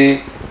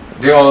Santi,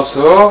 they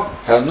also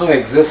have no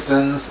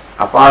existence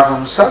apart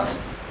from Sat.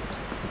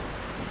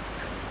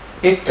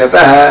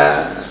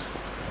 Ityatah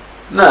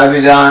na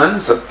abhijanan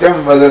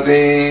satyam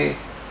vadati.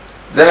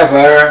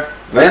 Therefore,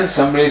 when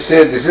somebody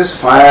says this is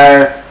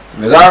fire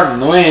without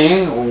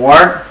knowing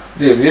what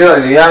the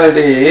real reality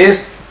is,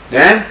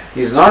 then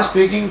he is not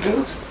speaking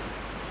truth.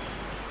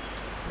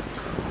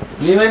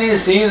 Even he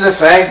sees the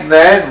fact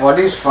that what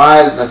is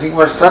fire is nothing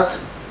but Sat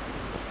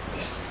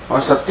or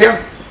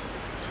Satyam.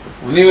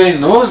 Only when he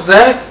knows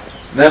that,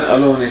 then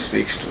alone he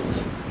speaks truth.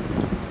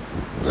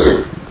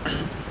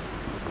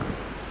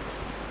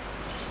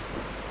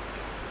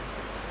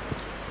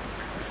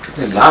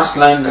 The last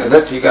line,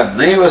 that tika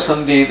naiva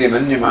santi iti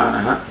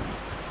manyamanaha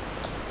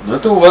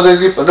natu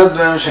vadati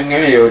padadvayam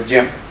shangena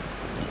yogyam.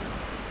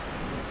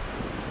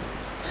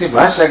 See,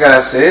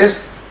 Bhashyakara says,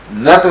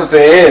 natu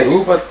te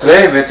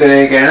rupatraya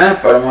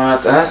vyatirekena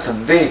paramatah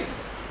santi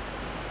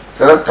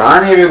tada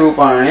prani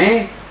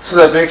virupani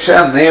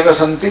sadapeksha naiva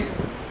santi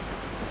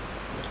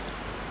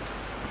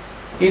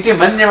iti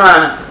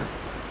manyamana.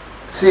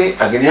 See,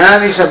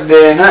 Ajnani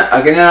Shabdena,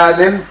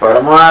 Ajnadin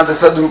Paramata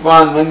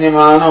Sadrupan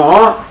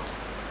Manyamano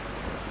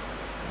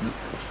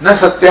Na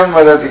Satyam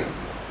Vadati.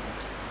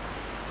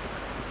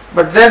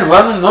 But then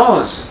one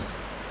knows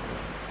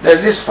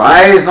that this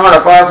fire is not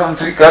apart from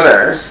three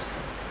colors,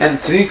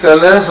 and three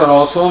colors are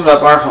also not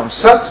apart from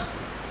Sat.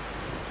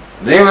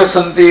 Neva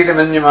Santi iti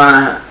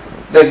Manyamana.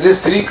 That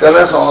these three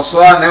colors also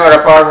are never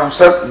apart from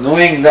Sat,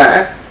 knowing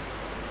that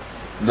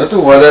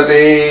Natu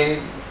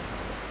Vadati.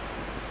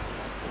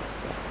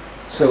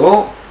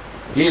 So,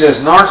 he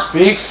does not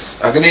speak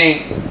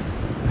Agni,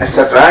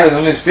 etc. He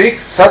only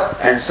speaks Sat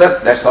and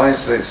Sat, that's all he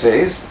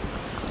says.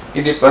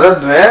 Iti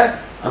Padadvaya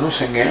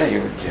Anusangena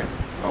Yogyam.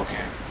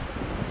 Okay.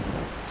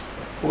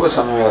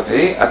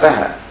 Upasamavati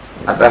Ataha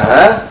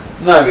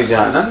Na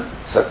Vijanan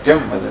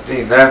Satyam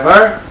Vadati.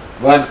 Therefore,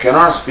 one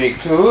cannot speak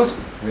truth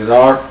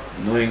without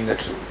knowing the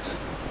truth.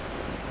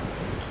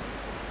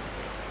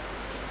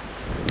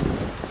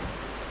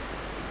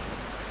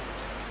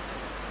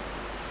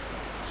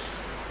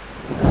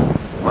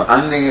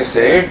 Annika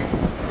said,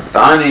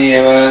 Tani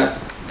eva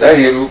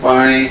tahi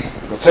rupani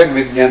pruthak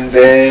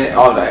vidyante.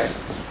 Alright.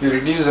 You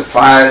reduce the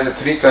fire in the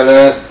three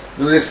colors.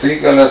 Do these three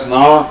colors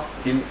now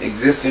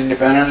exist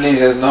independently? He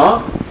says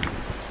no.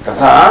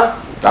 Tatha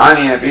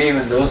Tani api,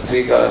 even those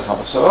three colors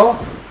also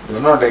do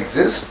not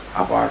exist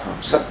apart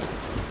from Sat.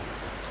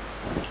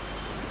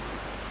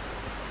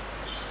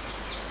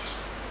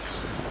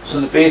 So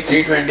on page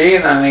 320,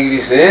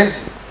 Anandagiri says,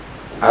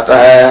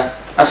 Ataha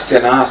asya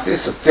nasti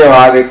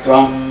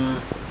satyavaditvam.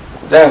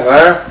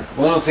 Therefore,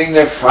 one who thinks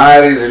that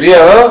fire is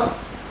real,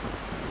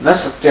 na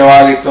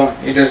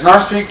satyavaditvam, he does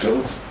not speak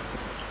truth.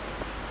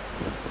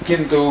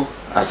 Kintu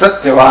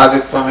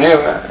asatyavaditvam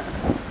eva.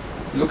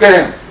 Look at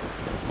him.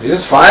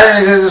 This is fire and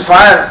he says this is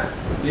fire.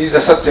 He is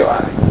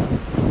asatyavadi.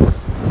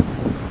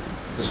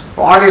 This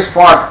pot is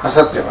pot,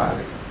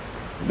 asatyavadi.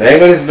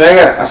 Beggar is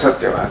beggar,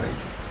 asatyavadi.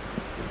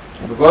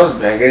 Because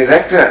beggar is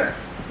actor,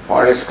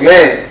 pot is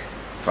clay,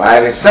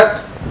 fire is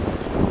sat.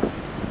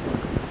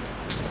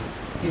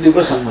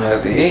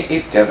 Idupasamharati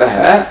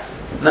ityatah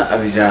na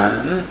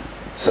avijanan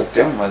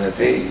satyam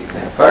vadati.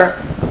 Therefore,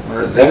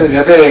 there is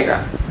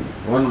yatareka.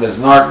 One does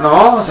not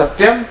know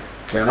satyam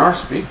cannot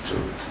speak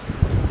truth.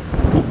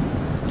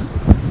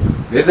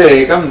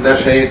 Vyatarekam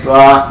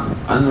darshayitva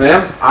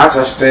anvayam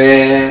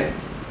achaste.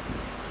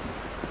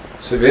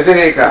 So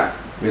vyatareka,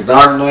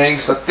 without knowing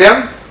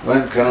satyam,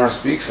 one cannot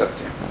speak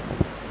satyam.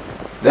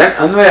 Then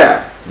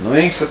anvaya,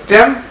 knowing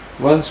satyam,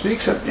 one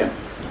speaks satyam.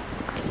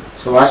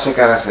 So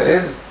Vashyakara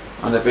says,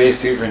 on the page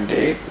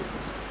 328,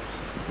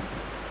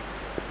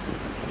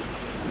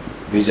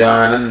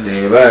 Vijanan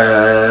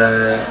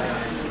Deva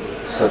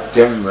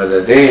Satyam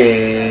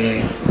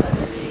Vadade.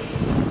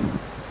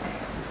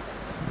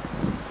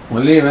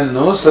 Only when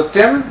knows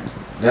Satyam,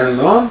 then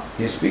alone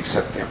he speaks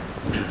Satyam.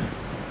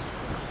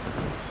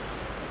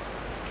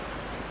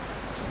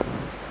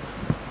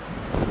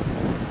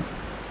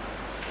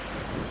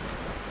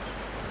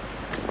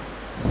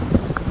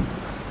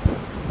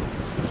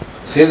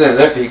 Say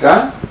the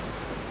Tika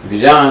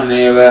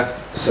Vijaneva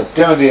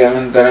Satyamati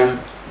Anantaram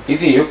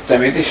iti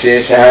yuktamiti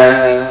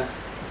shesha.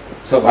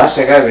 So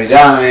Bhashyaka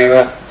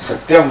Vijaneva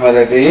Satyam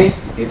Vadati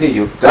iti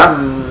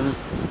yuktam.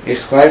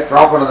 It's quite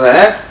proper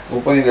that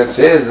Upanishad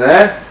says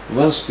that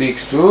one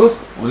speaks truth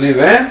only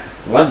when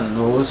one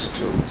knows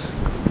truth.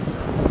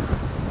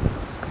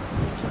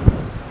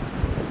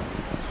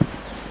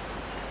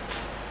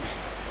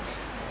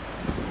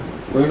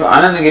 Going to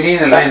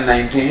Anandagiri in line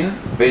 19,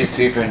 page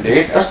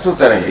 328, Astu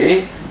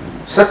Tarahi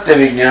Satya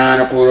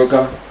Vijnana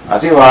Purvakam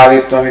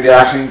Ativaditvam iti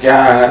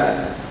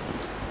Ashankya.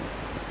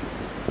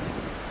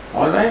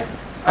 Alright?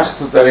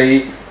 Astu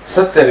Tarahi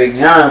Satya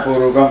Vijnana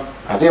Purvakam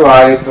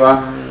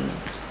Ativaditvam.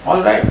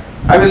 Alright,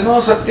 I will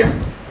know Satyam.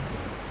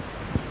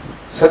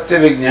 Satya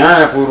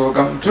Vijnana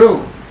Purvakam,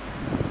 true.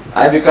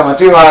 I become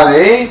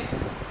Ativadi,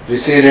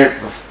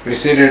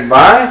 preceded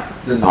by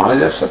the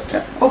knowledge of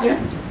Satyam. Okay.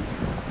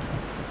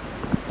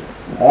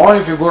 Or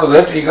if you go to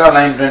that Tika,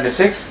 line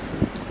 26,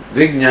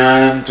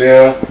 Vijnanam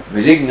Tvaya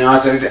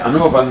Vijignasarit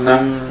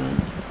Anupannam.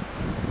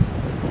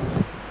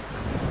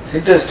 It's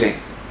interesting.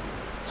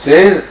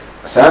 Says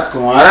Sat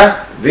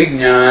Kumara,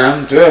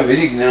 Vijnanam Tvaya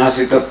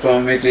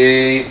Vijignasitatvam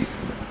iti.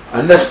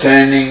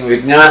 Understanding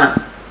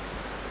Vijnanam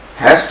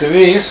has to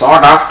be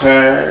sought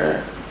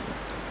after.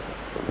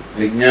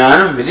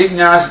 Vijnanam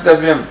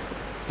Vijignasitavyam.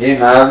 Hey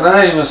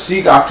Narada, you must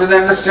seek after the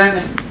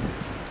understanding.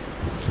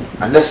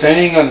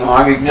 Understanding of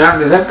Mahavijnana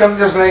doesn't come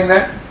just like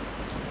that.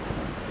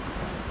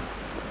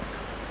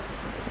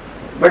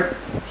 But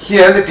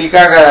here the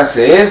Tikakara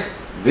says,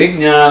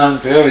 Vijnanam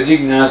Tvaya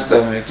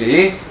Vijignasitavyam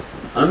iti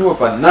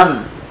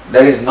Anupannam.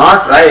 That is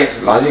not right,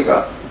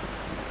 logical.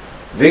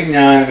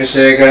 Vijnana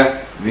Visheka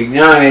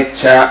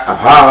Vijnanicha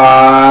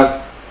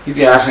Abhavat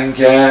iti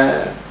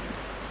Ashankya.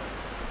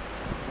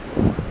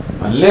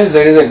 Unless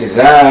there is a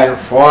desire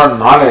for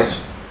knowledge,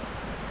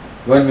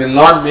 one will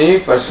not be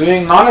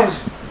pursuing knowledge.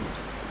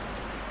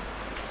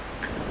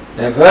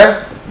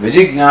 Therefore,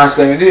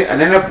 Vijignasamiti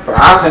anena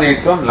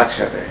prathanitvam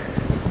lakshate.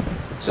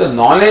 So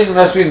knowledge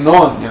must be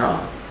known,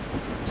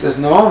 It says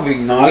no,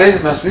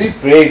 knowledge must be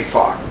prayed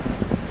for.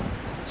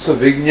 So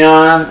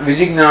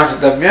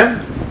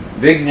Vijignasatavyam,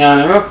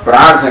 Vijnanama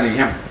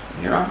prathaniyam.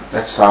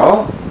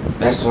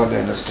 That's what they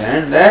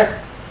understand,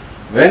 that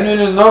when will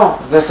you know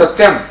the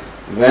Satyam?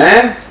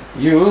 When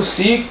you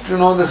seek to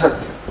know the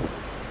Satyam.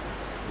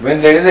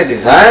 When there is a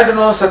desire to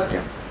know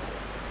Satyam.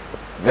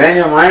 When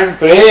your mind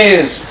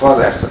prays for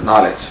that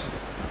knowledge,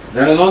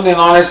 then alone the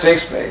knowledge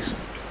takes place.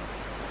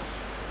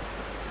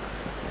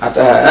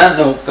 Ataha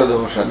ukta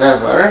dosha.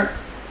 Therefore,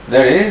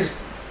 there is,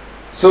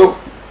 so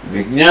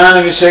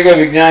Vijnana Vishega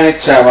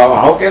Vijnanicha.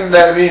 How can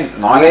there be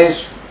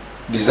knowledge,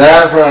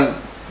 desire for,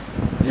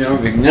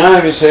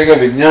 Vijnana Vishega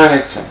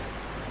Vijnanicha?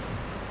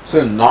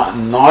 So,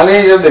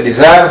 knowledge of the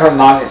desire for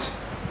knowledge.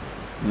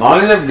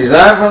 Knowledge of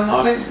desire for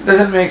knowledge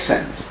doesn't make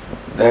sense.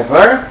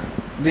 Therefore,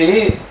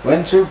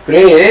 one should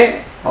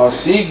pray or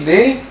seek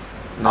the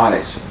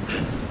knowledge.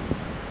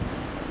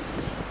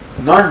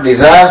 Not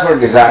desire for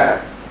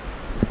desire.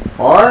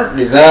 Or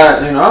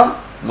desire,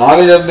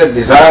 knowledge of the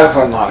desire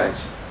for knowledge.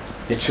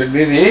 It should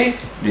be the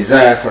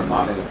desire for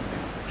knowledge only.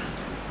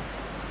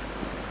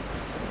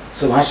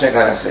 So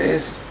Bhashyakara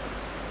says,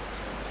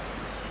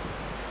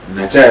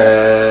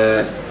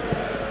 Nacha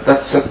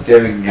tat satya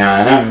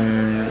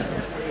vijnanam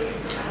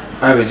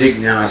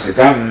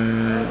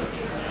avijignyasitam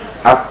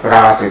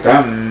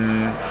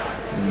apratitam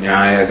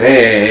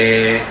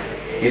nyayate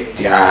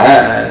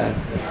ityaha.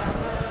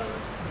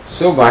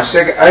 So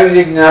Bhashyakara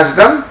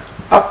avijignyasitam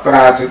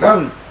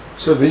apratitam.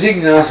 So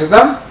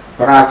vijignyasitam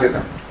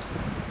pratitam.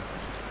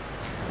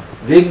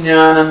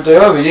 Vijnanam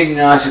toeva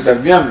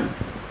vijignasitavyam,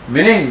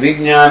 meaning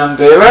vijnanam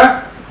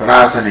toeva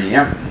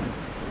prathaniyam.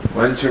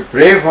 One should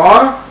pray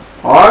for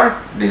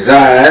or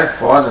desire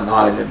for the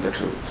knowledge of the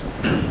truth.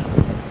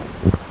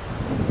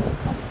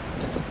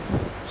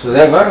 So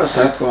therefore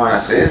Sanat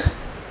Kumara says,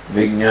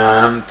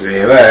 Vijnanam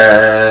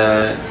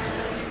toeva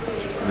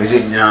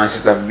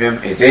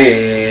vijignasitavyam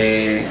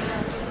iti.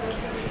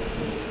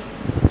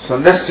 So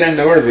understand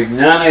the word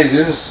Vijnana is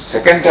used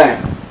second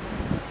time.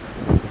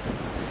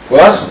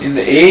 First, in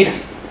the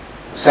 8th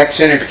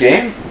section it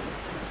came.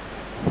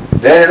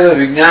 There the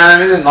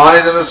Vijnanam is the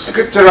knowledge of the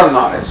scriptural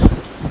knowledge.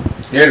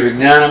 Here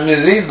Vijnanam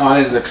is the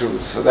knowledge of the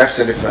truth. So that's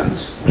the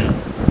difference.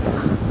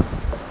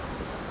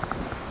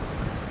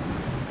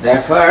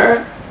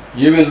 Therefore,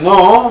 you will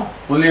know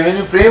only when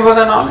you pray for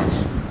the knowledge.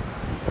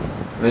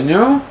 When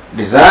you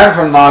desire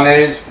for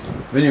knowledge,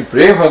 when you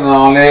pray for the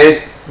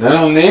knowledge, then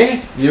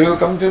only you will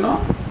come to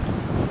know.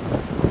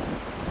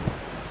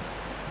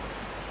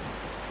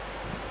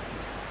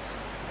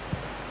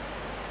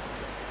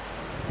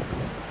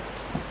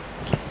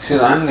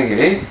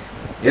 Siddhanagiri,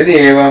 yadi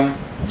evam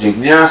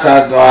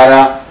jignyasa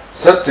dvara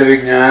satya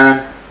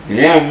vijnanam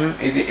gnayam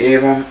iti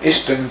evam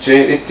ishtam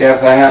chet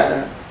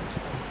ityartha.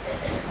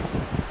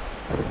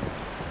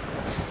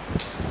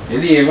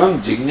 Yadi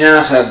evam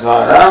jignyasa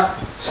dvara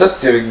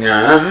satya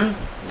vijnanam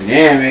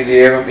gnayam iti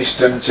evam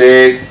ishtam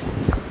chet.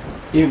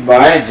 If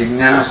by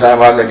jignyasa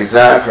was the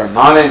desire for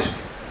knowledge,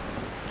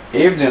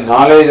 if the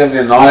knowledge of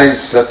the knowledge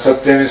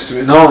satyam is to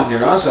be known,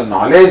 so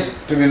knowledge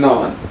to be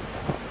known,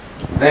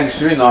 then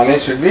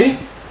knowledge should be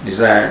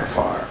desired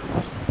for.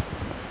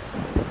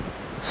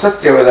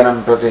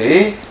 Satyavadanam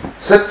prati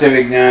satya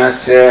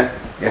vijnanasya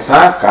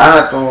yatha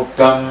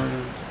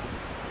karanatvam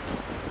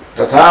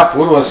tatha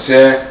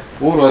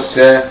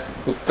purvasya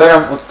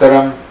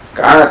uttaram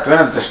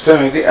karanatvam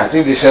drashtam iti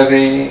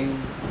atidishati.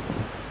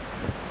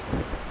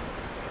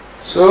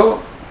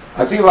 So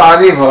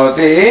ativadi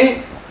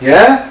bhavati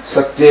ya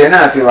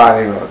satyena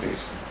ativadi bhavati.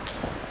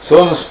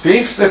 So one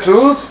speaks the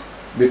truth,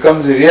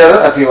 becomes the real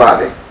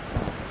ativadi.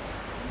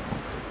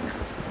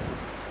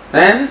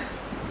 Then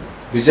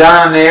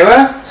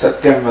vijananeva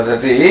satyam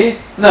vadati,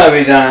 na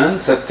vijanan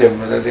satyam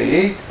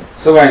vadati.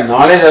 So by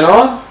knowledge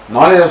alone,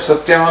 knowledge of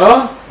satyam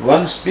alone,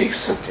 one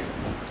speaks satyam.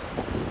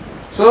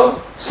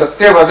 So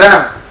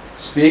satyavadanam,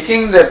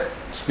 speaking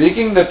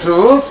the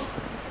truth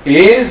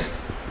is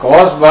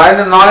caused by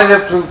the knowledge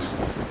of truth.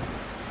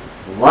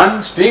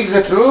 One speaks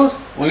the truth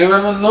only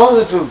when one knows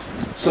the truth.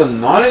 So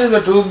knowledge of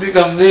the truth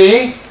becomes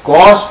the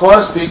cause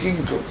for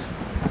speaking truth.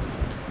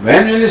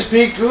 When will you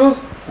speak truth?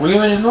 Only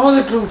when you know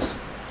the truth.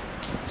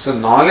 So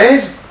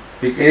knowledge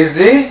is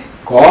the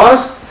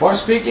cause for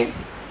speaking.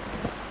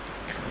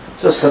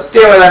 So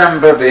satyavadanam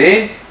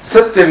prati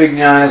satya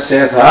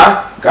vijnanasya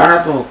yatha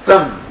karanatvam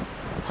uktam.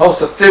 How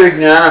satya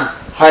vijnanam,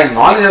 high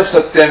knowledge of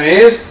satyam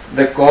is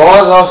the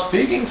cause of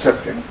speaking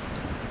satyam.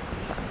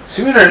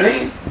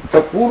 Similarly,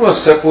 the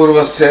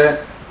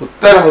purvasya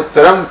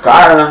uttaram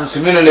karanam.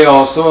 Similarly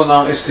also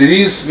now a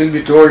series will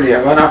be told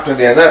here, one after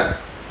the other.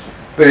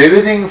 But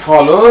everything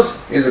follows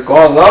is the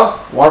cause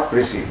of what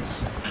precedes.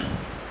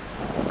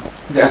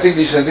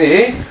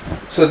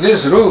 So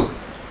this rule,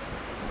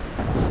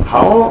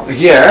 how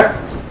here,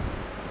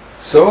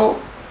 so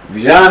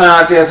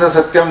vijanati asa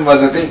satyam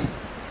vadati.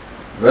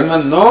 When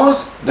one knows,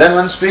 then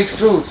one speaks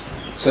truth.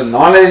 So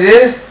knowledge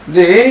is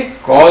the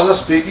cause of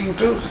speaking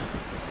truth.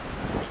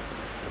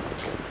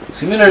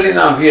 Similarly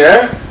now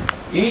here,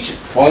 each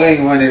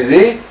following one is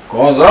the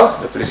cause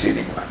of the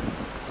preceding one.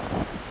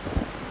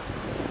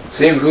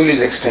 Same rule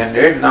is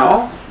extended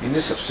now in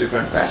the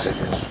subsequent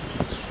passages.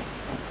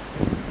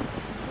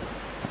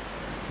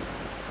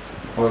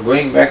 Or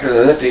going back to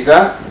the other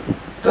tika,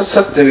 the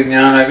satya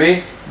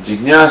vijnanavi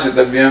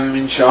jignasitavyam.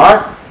 In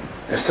short,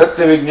 a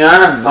satya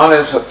vijnana,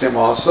 knowledge of satyam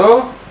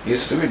also,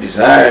 is to be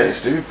desired,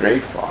 is to be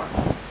prayed for.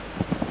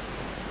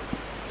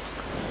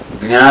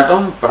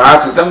 Jnatam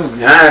prathitam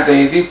jnayate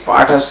iti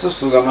pathastha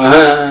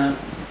sugamaha.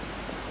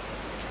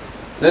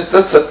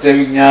 Tat satya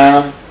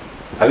vijnanam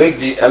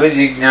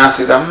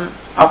avijignyasitam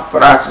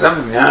अप्राचितम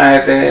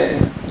ज्ञायते.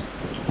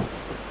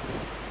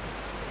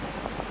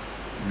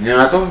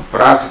 ज्ञातुम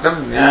प्राचितम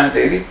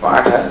ज्ञायते इति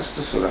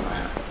पाठस्तु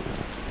सुगमः.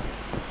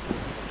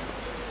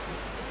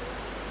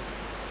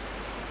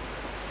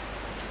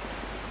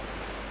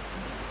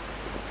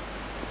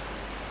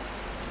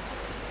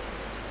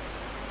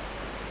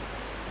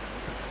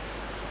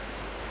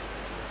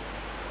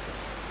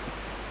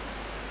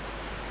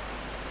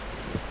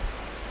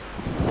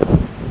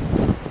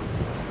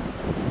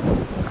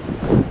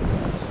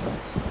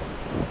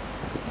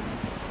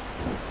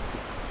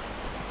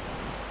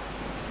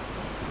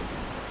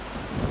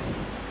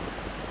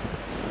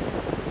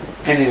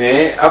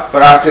 Anyway,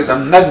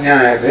 apratitam na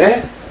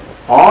jnayate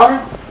or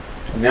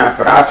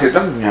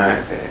pratitam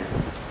jnayate.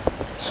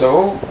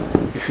 So,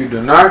 if you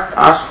do not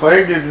ask for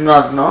it, you do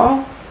not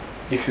know.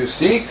 If you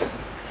seek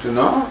to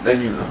know,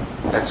 then you know.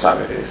 That's how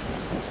it is.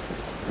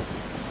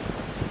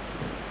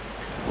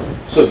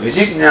 So,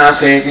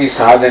 vijijñāseti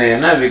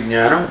sadhanena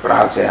vijñānam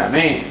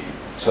prāthayami.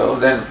 So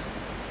then,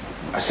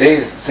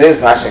 says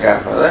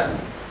Bhashyakara further,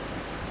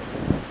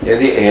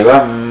 yadi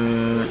evam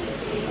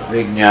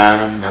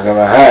Vijnanam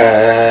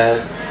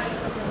Bhagavah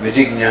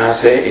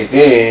Vijignyase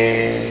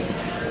iti.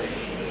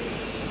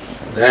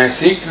 Then I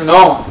seek to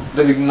know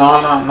the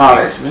Vijnana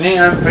knowledge, meaning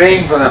I am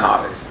praying for the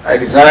knowledge. I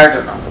desire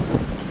to know.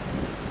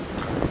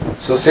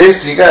 So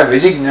says Tika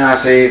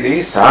Vijignyase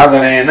iti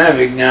sadhanena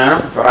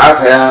Vijnanam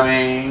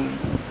Prathayami.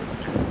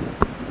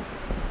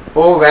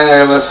 Oh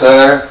Venerable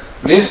Sir,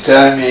 please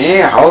tell me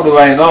how do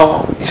I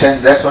know? He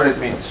said that's what it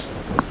means.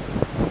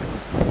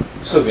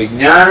 So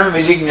Vijnanam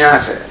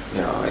Vijignyase.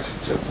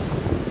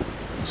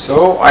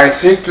 So I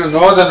seek to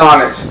know the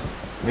knowledge,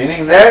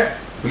 meaning that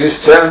please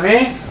tell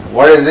me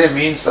what is the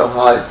means of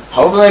knowledge.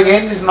 How do I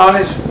gain this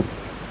knowledge?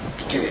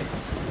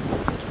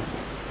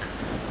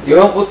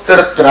 Evam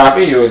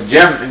uttaratrapi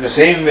yojyam. In the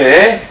same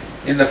way,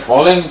 in the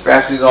following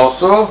passage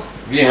also,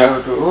 we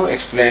have to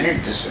explain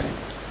it this way.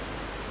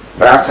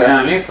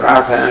 Prathayami,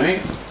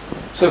 prathayami.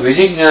 So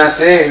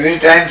Vijignyase every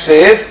time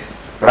says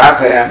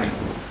prathayami.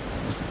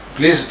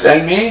 Please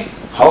tell me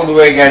how do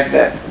I get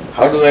that?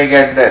 How do I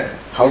get that?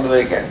 How do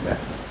I get that?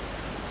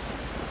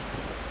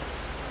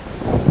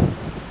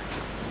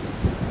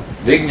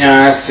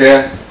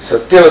 Vijñānasya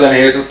satyavadana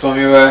hetutvam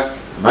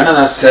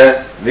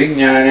mananasya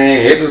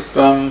vijñāne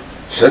hetutvam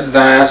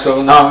shraddhaya.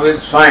 So now we'll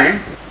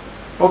find,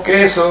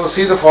 okay, so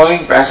see the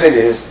following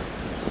passages.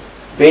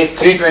 Page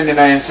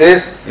 329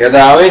 says,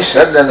 Yadave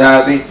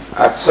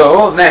shraddhadhati.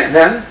 So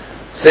then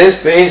says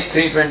page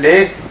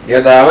 328,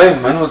 Yadave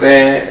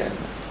manute.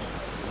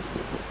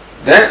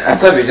 Then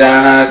atha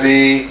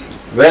vijanati.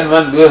 When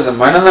one does the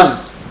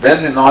mananam,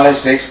 then the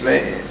knowledge takes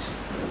place.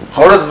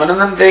 How does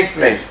mananam take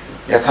place?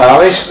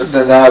 Yathave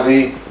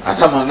shraddhadhati.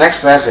 Atha, next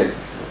passage.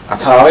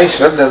 Athave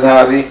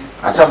shraddhadhati.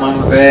 Atha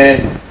manute.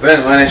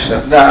 When one is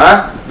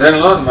shraddha, then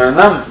alone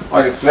mananam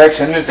or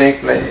reflection will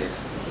take place.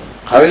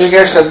 How will you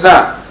get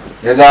shraddha?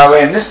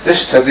 Yadave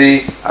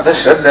nististhati. Atha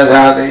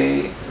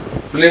shraddhadhati.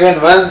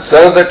 When one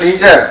serves the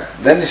teacher,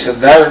 then the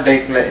shraddha will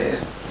take place.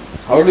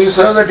 How do you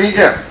serve the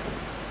teacher?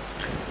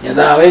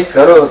 Yadavai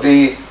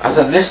karoti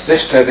asa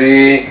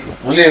nistishtati.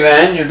 Only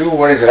when you do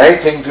what is right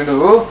thing to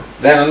do,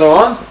 then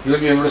alone you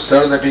will be able to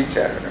serve the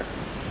teacher.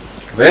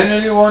 When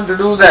will you want to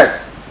do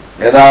that?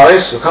 Yadavai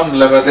sukham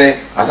labate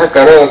asa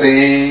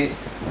karoti.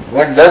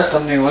 One does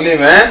something only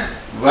when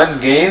one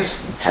gains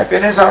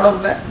happiness out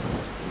of that.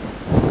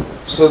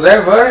 So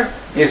therefore,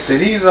 a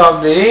series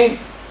of the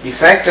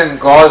effect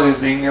and cause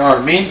is being, or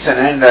means and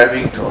end are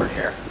being told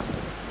here.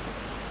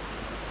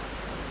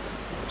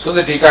 So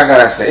the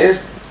Tikakara says,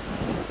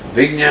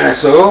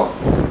 Vijñāso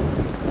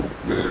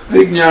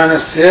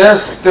Vijñānasya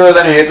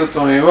satyavadana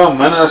hetutvam eva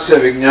manasya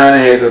vijñāna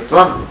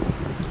hetutvam.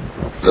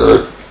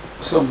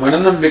 So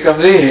mananam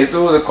becomes the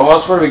hetu, the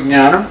cause for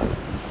vijñānam.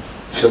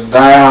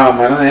 Shraddhaya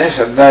manane,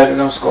 shraddhaya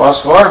becomes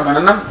cause for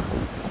mananam.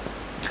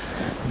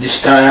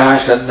 Nishtaya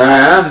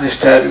shraddhaya,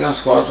 nishtaya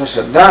becomes cause for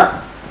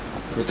shraddha.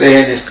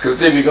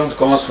 Kriti becomes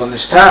cause for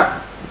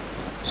nishtha.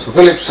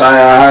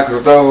 Sukhalipsaya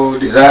krutau,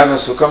 desire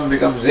for sukham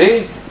becomes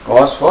the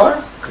cause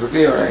for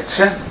kriti or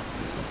action.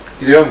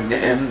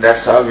 And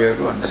that's how we have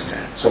to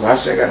understand. So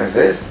Bhashyakara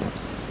says,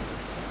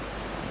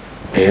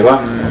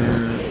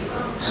 Evam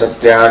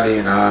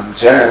satyadinam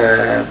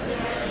cha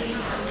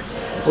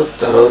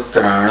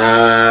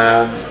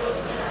uttarottaranam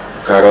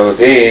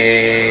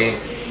karoti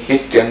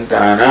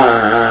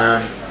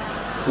ityantanam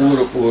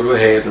purva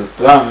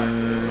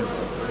hetutvam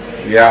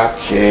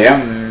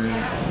vyakhyayam.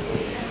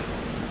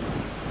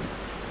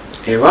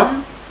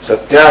 Evam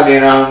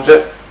satyadinam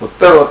cha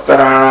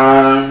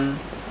uttarottaranam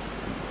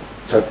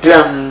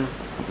satyam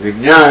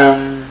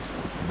vijnanam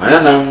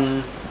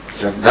mananam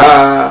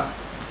shraddha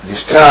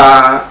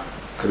nishtha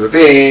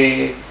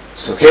kruti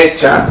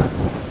sukhecha.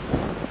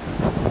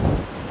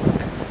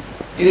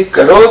 Iti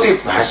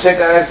karoti,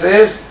 Bhashyakara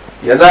says,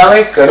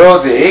 Yadavai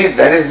karoti,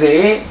 that is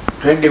the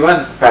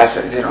 21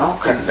 passage,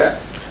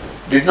 khanda.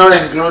 Did not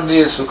include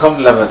the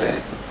sukham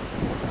labhate.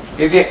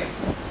 Iti,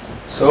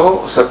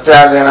 so,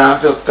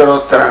 satyadhanam cha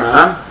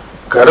uttarottaranam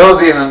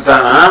karoti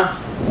nantanam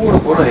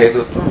Pura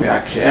Hetutva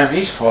Vyakhyam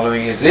is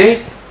following is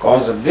the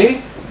cause of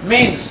the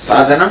means,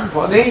 sadhanam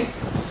for the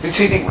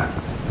preceding one.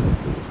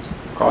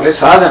 Call it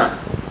sadhanam.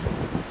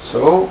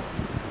 So,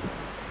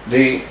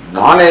 the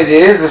knowledge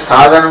is the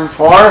sadhanam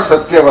for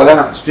satya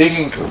vadanam,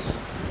 speaking truth.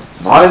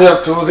 Knowledge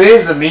of truth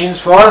is the means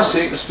for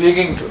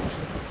speaking truth.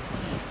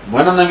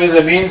 Mananam is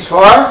the means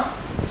for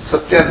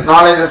satya,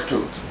 knowledge of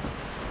truth.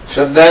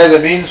 Shraddha is the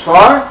means for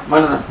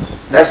mananam.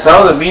 That's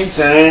how the means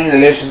and end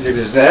relationship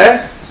is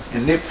there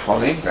in the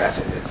following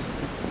passages.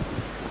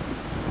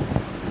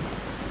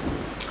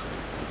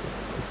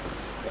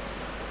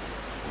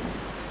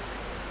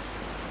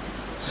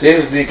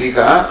 Says the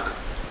Tika,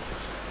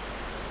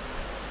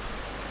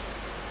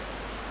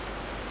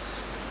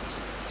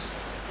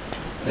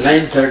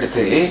 line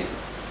 33,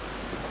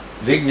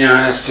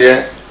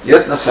 Vijnanasya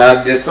yatna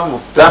sadhyatvam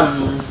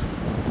uktam.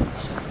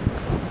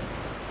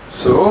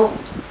 So,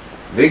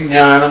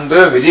 Vijnanam to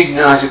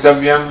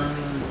vijignasitavyam.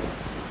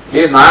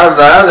 Here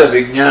Narada, the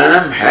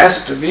Vijnanam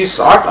has to be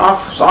sought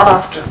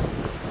after.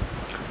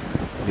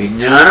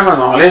 Vijnanam,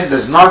 knowledge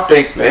does not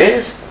take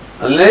place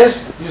unless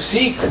you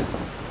seek,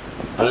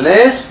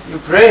 unless you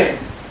pray,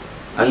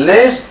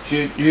 unless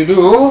you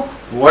do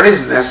what is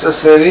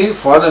necessary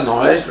for the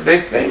knowledge to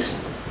take place.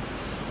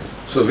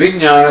 So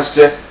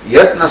Vijnanasya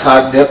yatna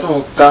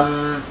sadhyatvam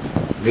uktam.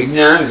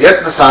 Vijnanam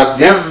yatna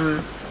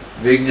sadhyam.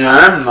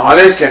 Vijnanam,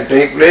 knowledge can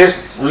take place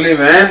only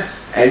when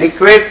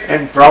adequate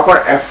and proper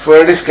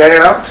effort is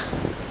carried out.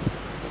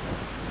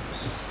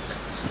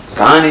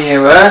 Tani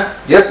eva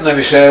yatna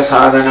vishaya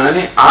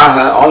sadhanani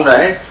aha.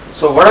 Alright.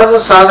 So what are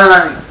those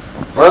sadhanani?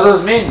 What are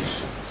those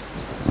means?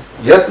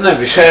 Yatna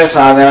vishaya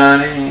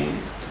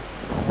sadhanani.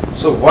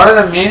 So what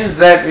are the means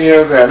that we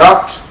have to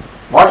adopt?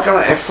 What kind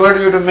of effort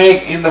we have to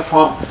make in the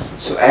form?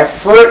 So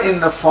effort in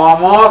the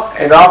form of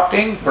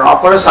adopting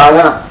proper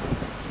sadhana.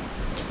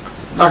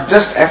 Not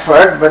just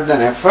effort, but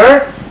then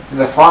effort in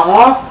the form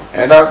of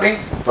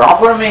adopting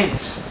proper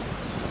means.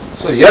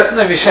 So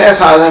yatna vishaya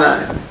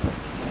sadhana.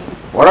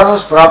 What are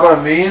those proper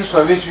means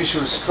for which we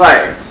should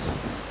strive?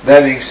 They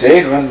are being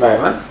said one by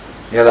one.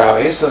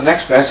 Yadavai. So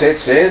next passage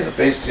says,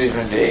 page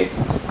 328.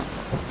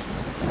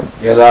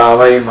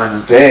 Yadavai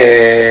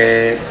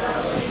manute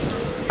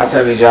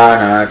atha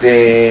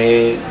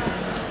vijanate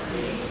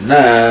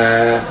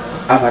na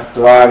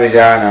amatva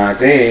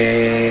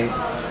vijanate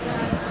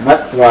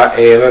matva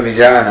eva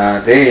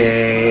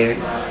vijanate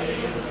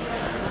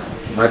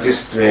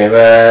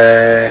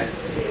matistveva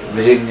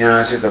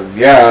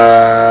vijignasitavya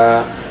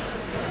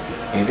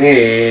iti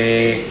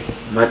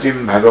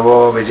matim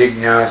bhagavo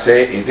vijignase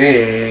iti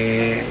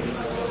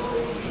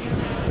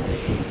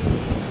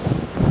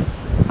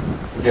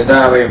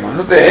yada vai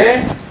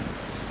manute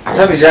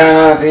atha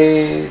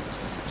vijanate.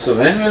 So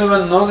when will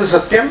one know the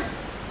satyam?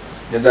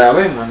 Yada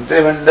vai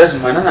manute, one does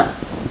manana,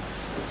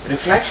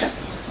 reflection.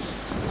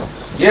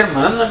 Here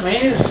manana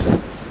means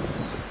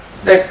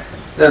that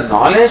the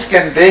knowledge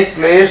can take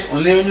place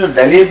only when you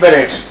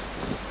deliberate.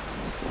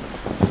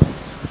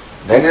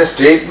 That is a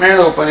statement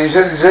of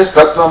Upanishad, it says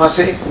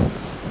Tattvamasi.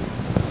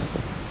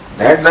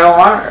 That thou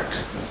art.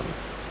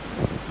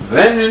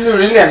 When will you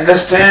really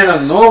understand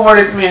and know what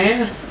it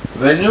means?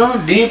 When you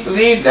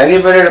deeply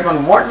deliberate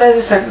upon what does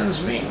this sentence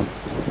mean?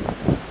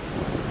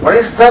 What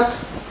is Tat?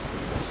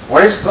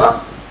 What is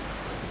Tvam?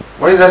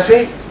 What is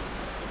Asi?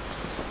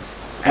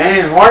 And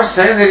in what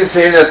sense it is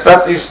said that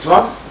Tat is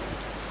Tvam?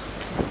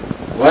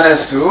 One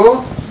has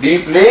to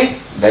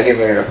deeply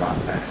deliberate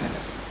upon that.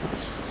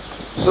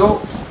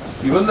 So,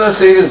 even though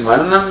say it is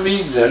Mananam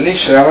means only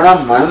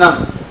Shravanam,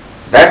 Mananam,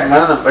 that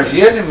Mananam, but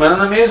here the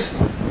Mananam is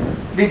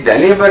the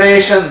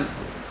deliberation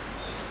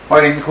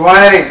or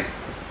inquiring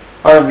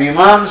or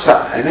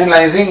Mimamsa,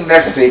 analyzing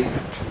that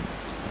statement.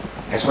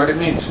 That's what it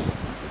means.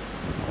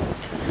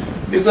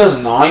 Because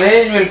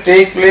knowledge will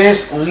take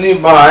place only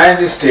by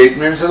the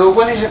statements of the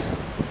Upanishad.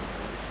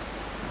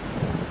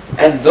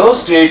 And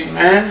those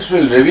statements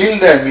will reveal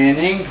their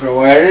meaning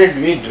provided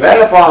we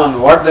dwell upon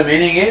what the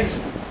meaning is.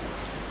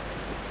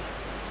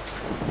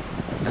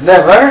 And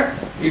therefore,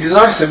 it is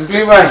not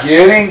simply by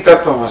hearing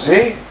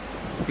Tattvamasi,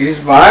 it is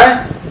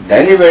by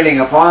deliberating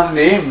upon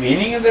the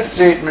meaning of that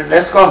statement.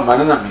 That's called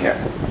Mananam here.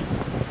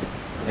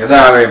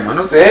 Yada vai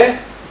manute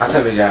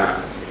atha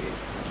vijanati.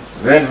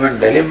 When one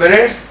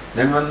deliberates,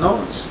 then one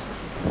knows.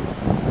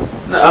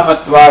 Na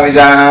amatva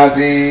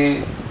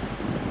vijanati.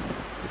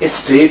 A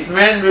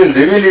statement will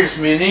reveal its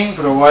meaning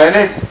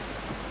provided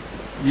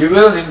you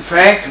will in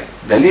fact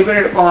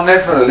deliberate upon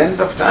that for a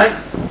length of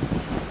time.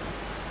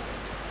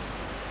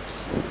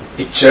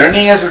 A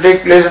churning has to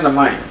take place in the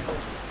mind.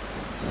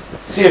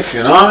 See, a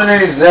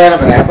phenomenon is there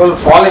of an apple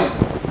falling.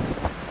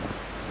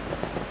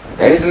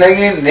 That is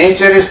like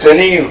nature is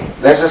telling you.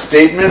 That's a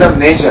statement of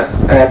nature.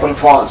 The apple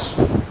falls.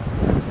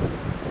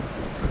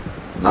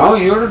 Now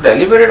you have to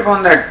deliberate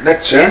upon that.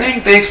 That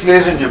churning takes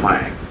place in your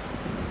mind.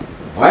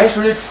 Why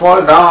should it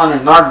fall down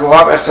and not go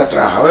up,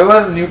 etc.?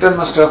 However, Newton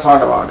must have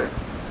thought about it.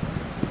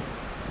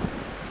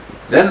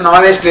 Then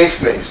knowledge takes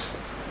place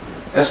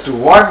as to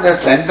what the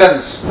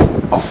sentence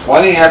of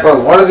falling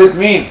apple, what does it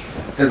mean?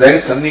 that there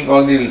is something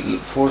called the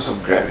force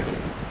of gravity.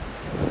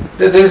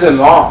 That there is a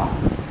law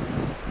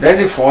that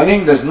the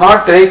falling does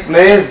not take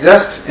place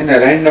just in a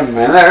random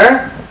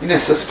manner, in a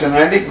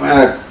systematic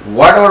manner.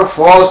 Whatever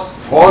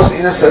falls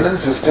in a certain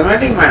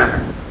systematic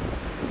manner.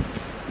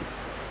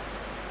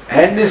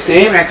 At the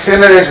same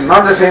acceleration,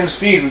 not the same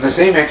speed, but the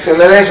same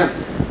acceleration,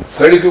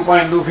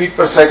 32.2 feet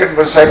per second,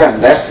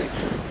 that's it.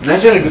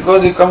 Naturally,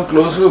 because you come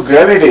closer to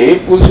gravity,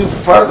 it pulls you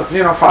further,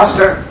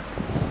 faster,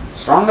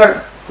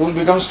 stronger, pull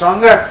becomes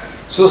stronger,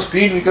 so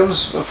speed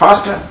becomes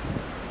faster.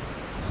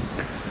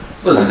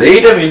 But the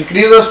rate of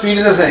increase of speed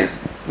is the same.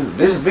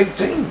 This is a big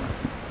thing.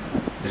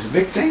 This is a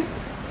big thing.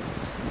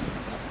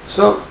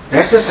 So,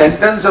 that's the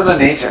sentence of the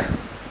nature.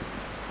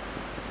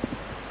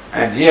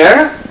 And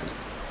here,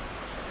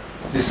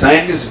 the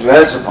scientist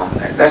dwells upon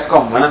that. That's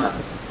called manana.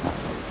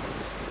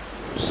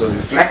 So,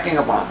 reflecting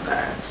upon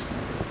that,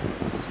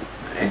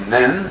 and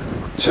then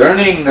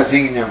churning the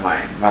thing in your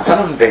mind,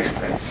 mathanam takes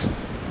place.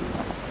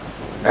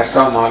 That's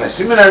how knowledge.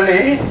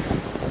 Similarly,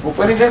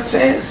 Upanishad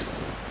says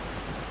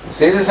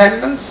the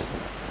sentence,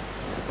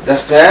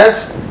 just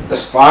as the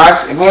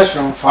sparks emerge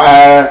from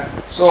fire,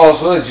 so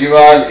also the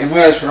jivas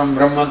emerge from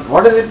Brahman.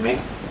 What does it mean?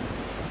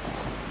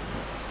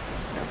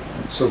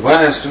 So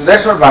one has to,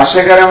 that's what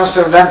Bhashyakara must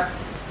have done,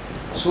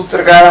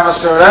 Sutrakara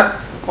must have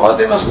done, or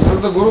they must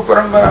have the Guru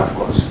Parampara, of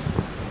course.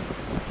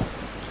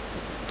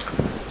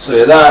 So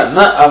yada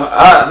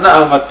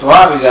na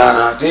amatva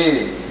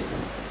vijanati.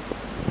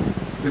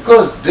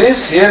 Because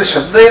this here,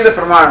 Shabda is the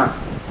Pramanam.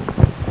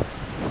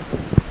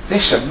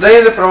 This Shabda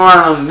is the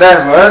Pramanam,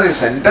 therefore the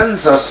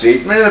sentence or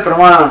statement is the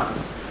Pramanam.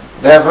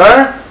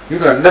 Therefore, you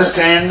have to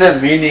understand the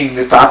meaning,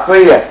 the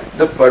Tatparya,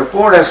 the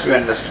purport has to be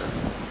understood.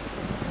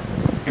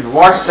 In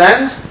what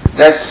sense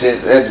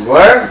that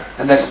word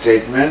and that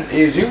statement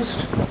is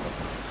used.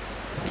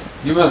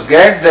 You must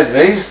get that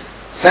very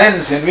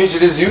sense in which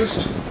it is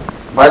used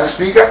by the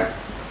speaker,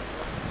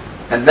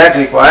 and that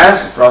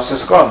requires a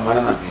process called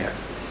Mananam here.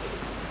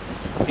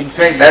 In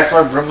fact, that's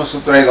what Brahma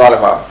Sutra is all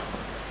about.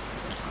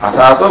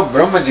 Athato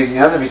Brahma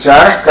Jignasa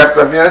Vichara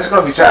Kartavya, that's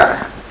called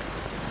Vichara.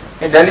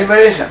 A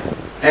deliberation,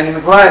 an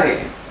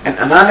inquiry, an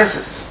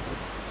analysis.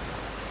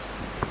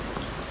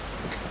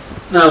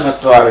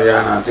 Namatva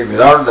Vijanati.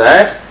 Without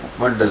that,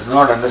 one does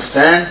not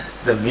understand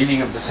the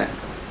meaning of the sentence.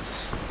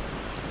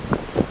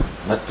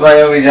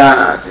 Matvaya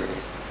Vijanati.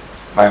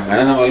 By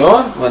Mananam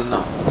alone, one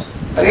knows.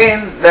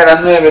 Again, that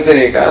Anvaya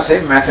Vyatireka,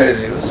 same method is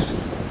used.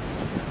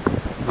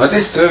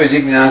 Matistva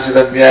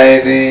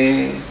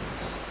Vijignasadabhyayati.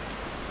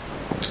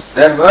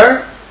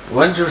 Therefore,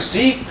 one should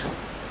seek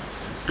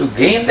to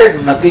gain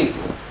that mati,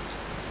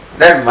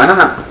 that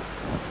manana.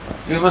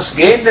 You must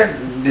gain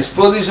that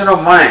disposition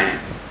of mind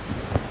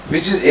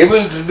which is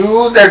able to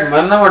do that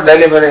manana or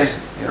deliberation.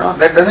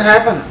 That doesn't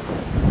happen.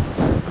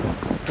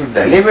 To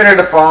deliberate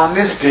upon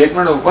this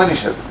statement of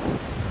Upanishad,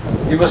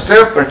 you must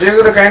have a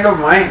particular kind of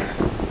mind.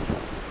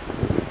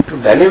 To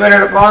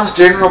deliberate upon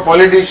statement of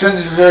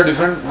politicians, you have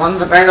different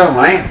one's kind of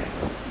mind.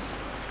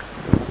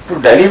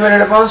 To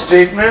deliberate upon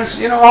statements,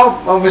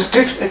 of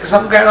mystics,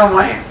 some kind of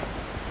mind.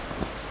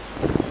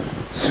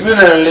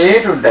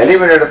 Similarly, to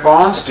deliberate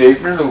upon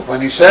statement of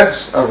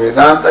Upanishads or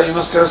Vedanta, you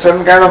must have a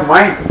certain kind of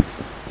mind.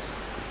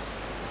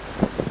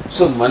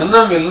 So,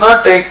 Mananam will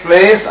not take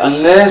place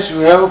unless you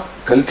have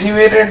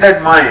cultivated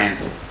that mind,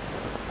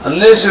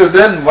 unless you have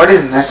done what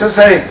is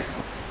necessary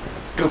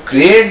to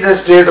create the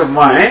state of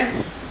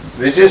mind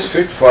which is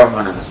fit for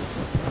Mananam.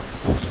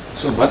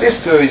 So,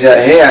 Matistva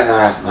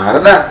Vijayeya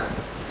Narada,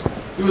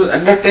 you will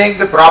undertake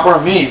the proper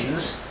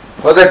means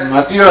for that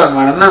Mati or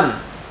Mananam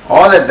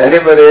or that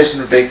deliberation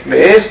to take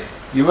place.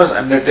 You must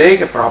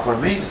undertake a proper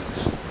means.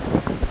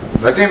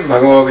 Matim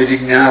Bhagavo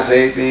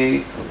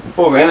Vijignyasayati.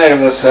 Oh,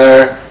 Venerable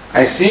Sir,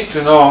 I seek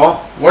to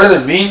know what are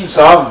the means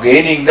of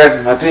gaining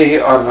that Mati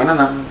or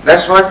Mananam.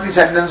 That's what the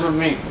sentence would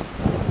mean.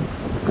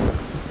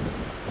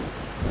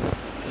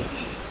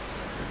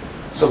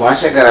 So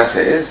Bhashyakara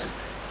says,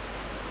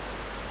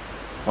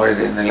 what is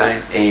it in the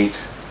line 8?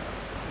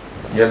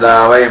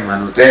 Yada vai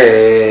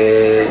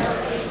manute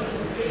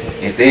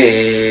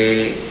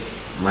iti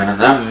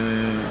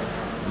mananam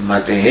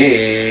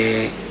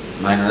matihi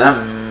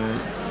mananam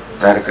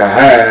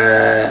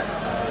tarkaha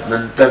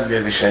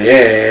mantavya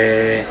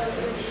vishaye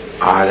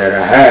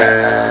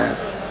adaraha.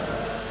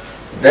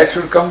 That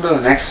should come to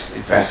the next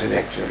passage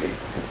actually.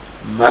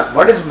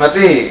 What is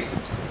mati?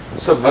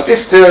 So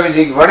matisteva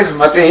vijig, what is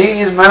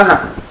mati is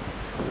mananam.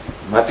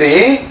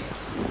 Mati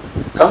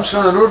comes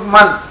from the root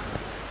man.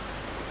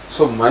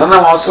 So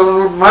Mananam also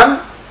root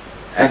man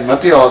and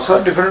Mati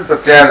also different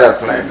pratyayas are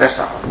applied. That's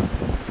all.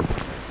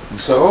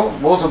 So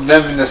both of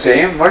them in the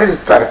same. What is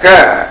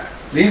tarka?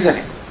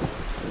 Reasoning.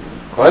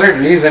 Call it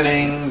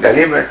reasoning,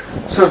 deliberate.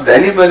 So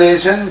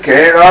deliberation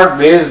carried out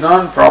based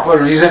on proper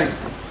reasoning.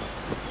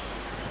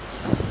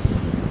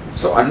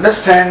 So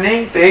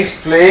understanding takes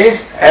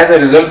place as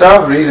a result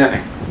of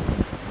reasoning.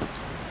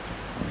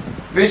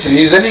 Which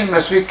reasoning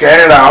must be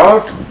carried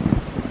out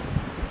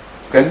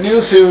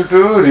conducive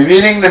to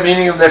revealing the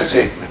meaning of that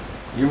statement.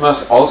 You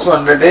must also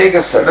undertake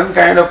a certain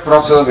kind of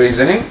process of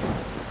reasoning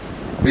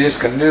which is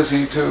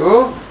conducive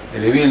to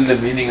reveal the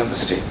meaning of the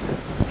statement.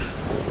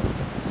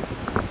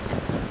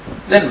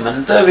 Then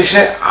mantra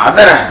vishaya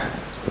adara.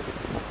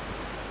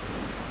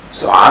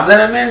 So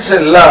adara means a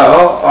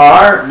love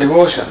or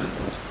devotion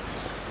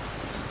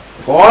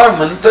for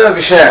mantra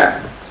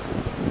vishaya,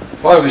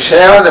 for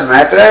vishaya, the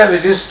matter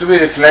which is to be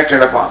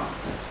reflected upon.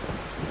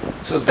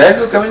 So that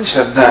will come in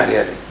Shraddha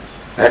really.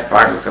 That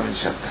part will come in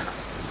Shraddha.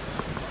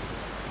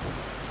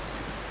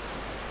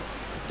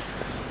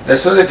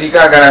 That's what the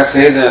Tikakara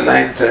says in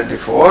line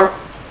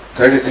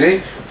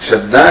 33,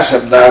 Shraddha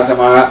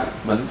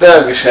Shabdatama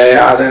Mantra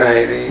Vishaya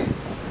Adarairi.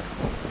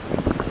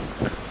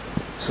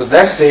 So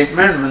that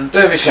statement,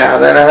 Mantra Vishaya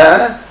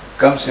Adaraha,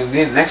 comes in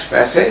the next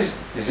passage.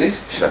 This is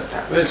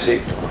Shraddha. We'll see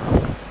it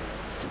tomorrow.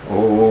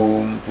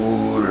 Om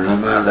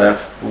Purnamadah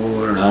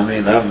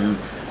Purnamidam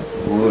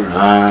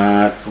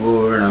Purnat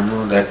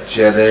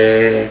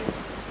Purnamudachyate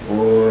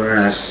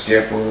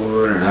Purnasya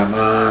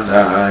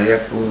Purnamadaya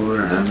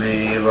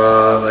Purnameva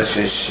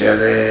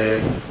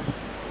Vasishyate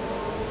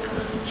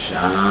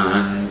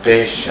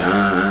Shanti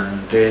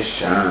Shanti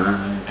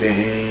Shanti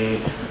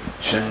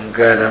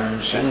Shankaram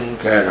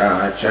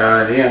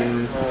Shankaracharyam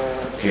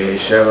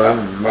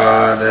Keshavam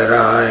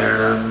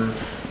Badarayanam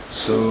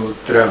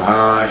Sutra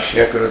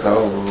Bhashya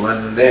Krutau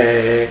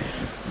Vande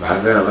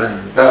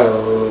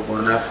Bhagavantau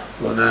Punah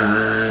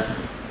Punah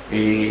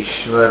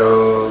Ishvaro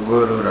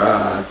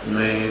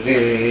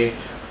Gururatmeri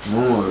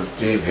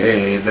Murti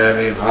Bheda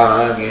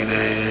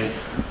Vibhagine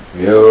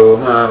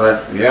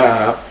Vyomavat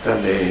Vyapta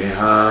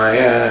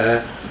Dehaya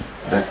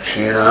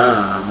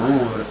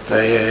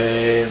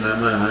Dakshinamurtaye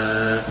Namaha.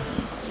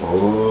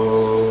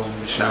 Om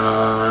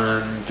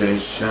Shanti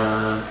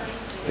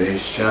Shanti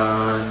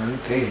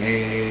Shanti.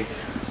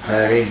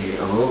 Hari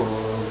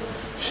Om.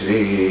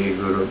 Shri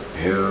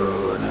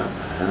Gurubhyo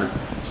Namaha.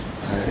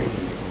 Hari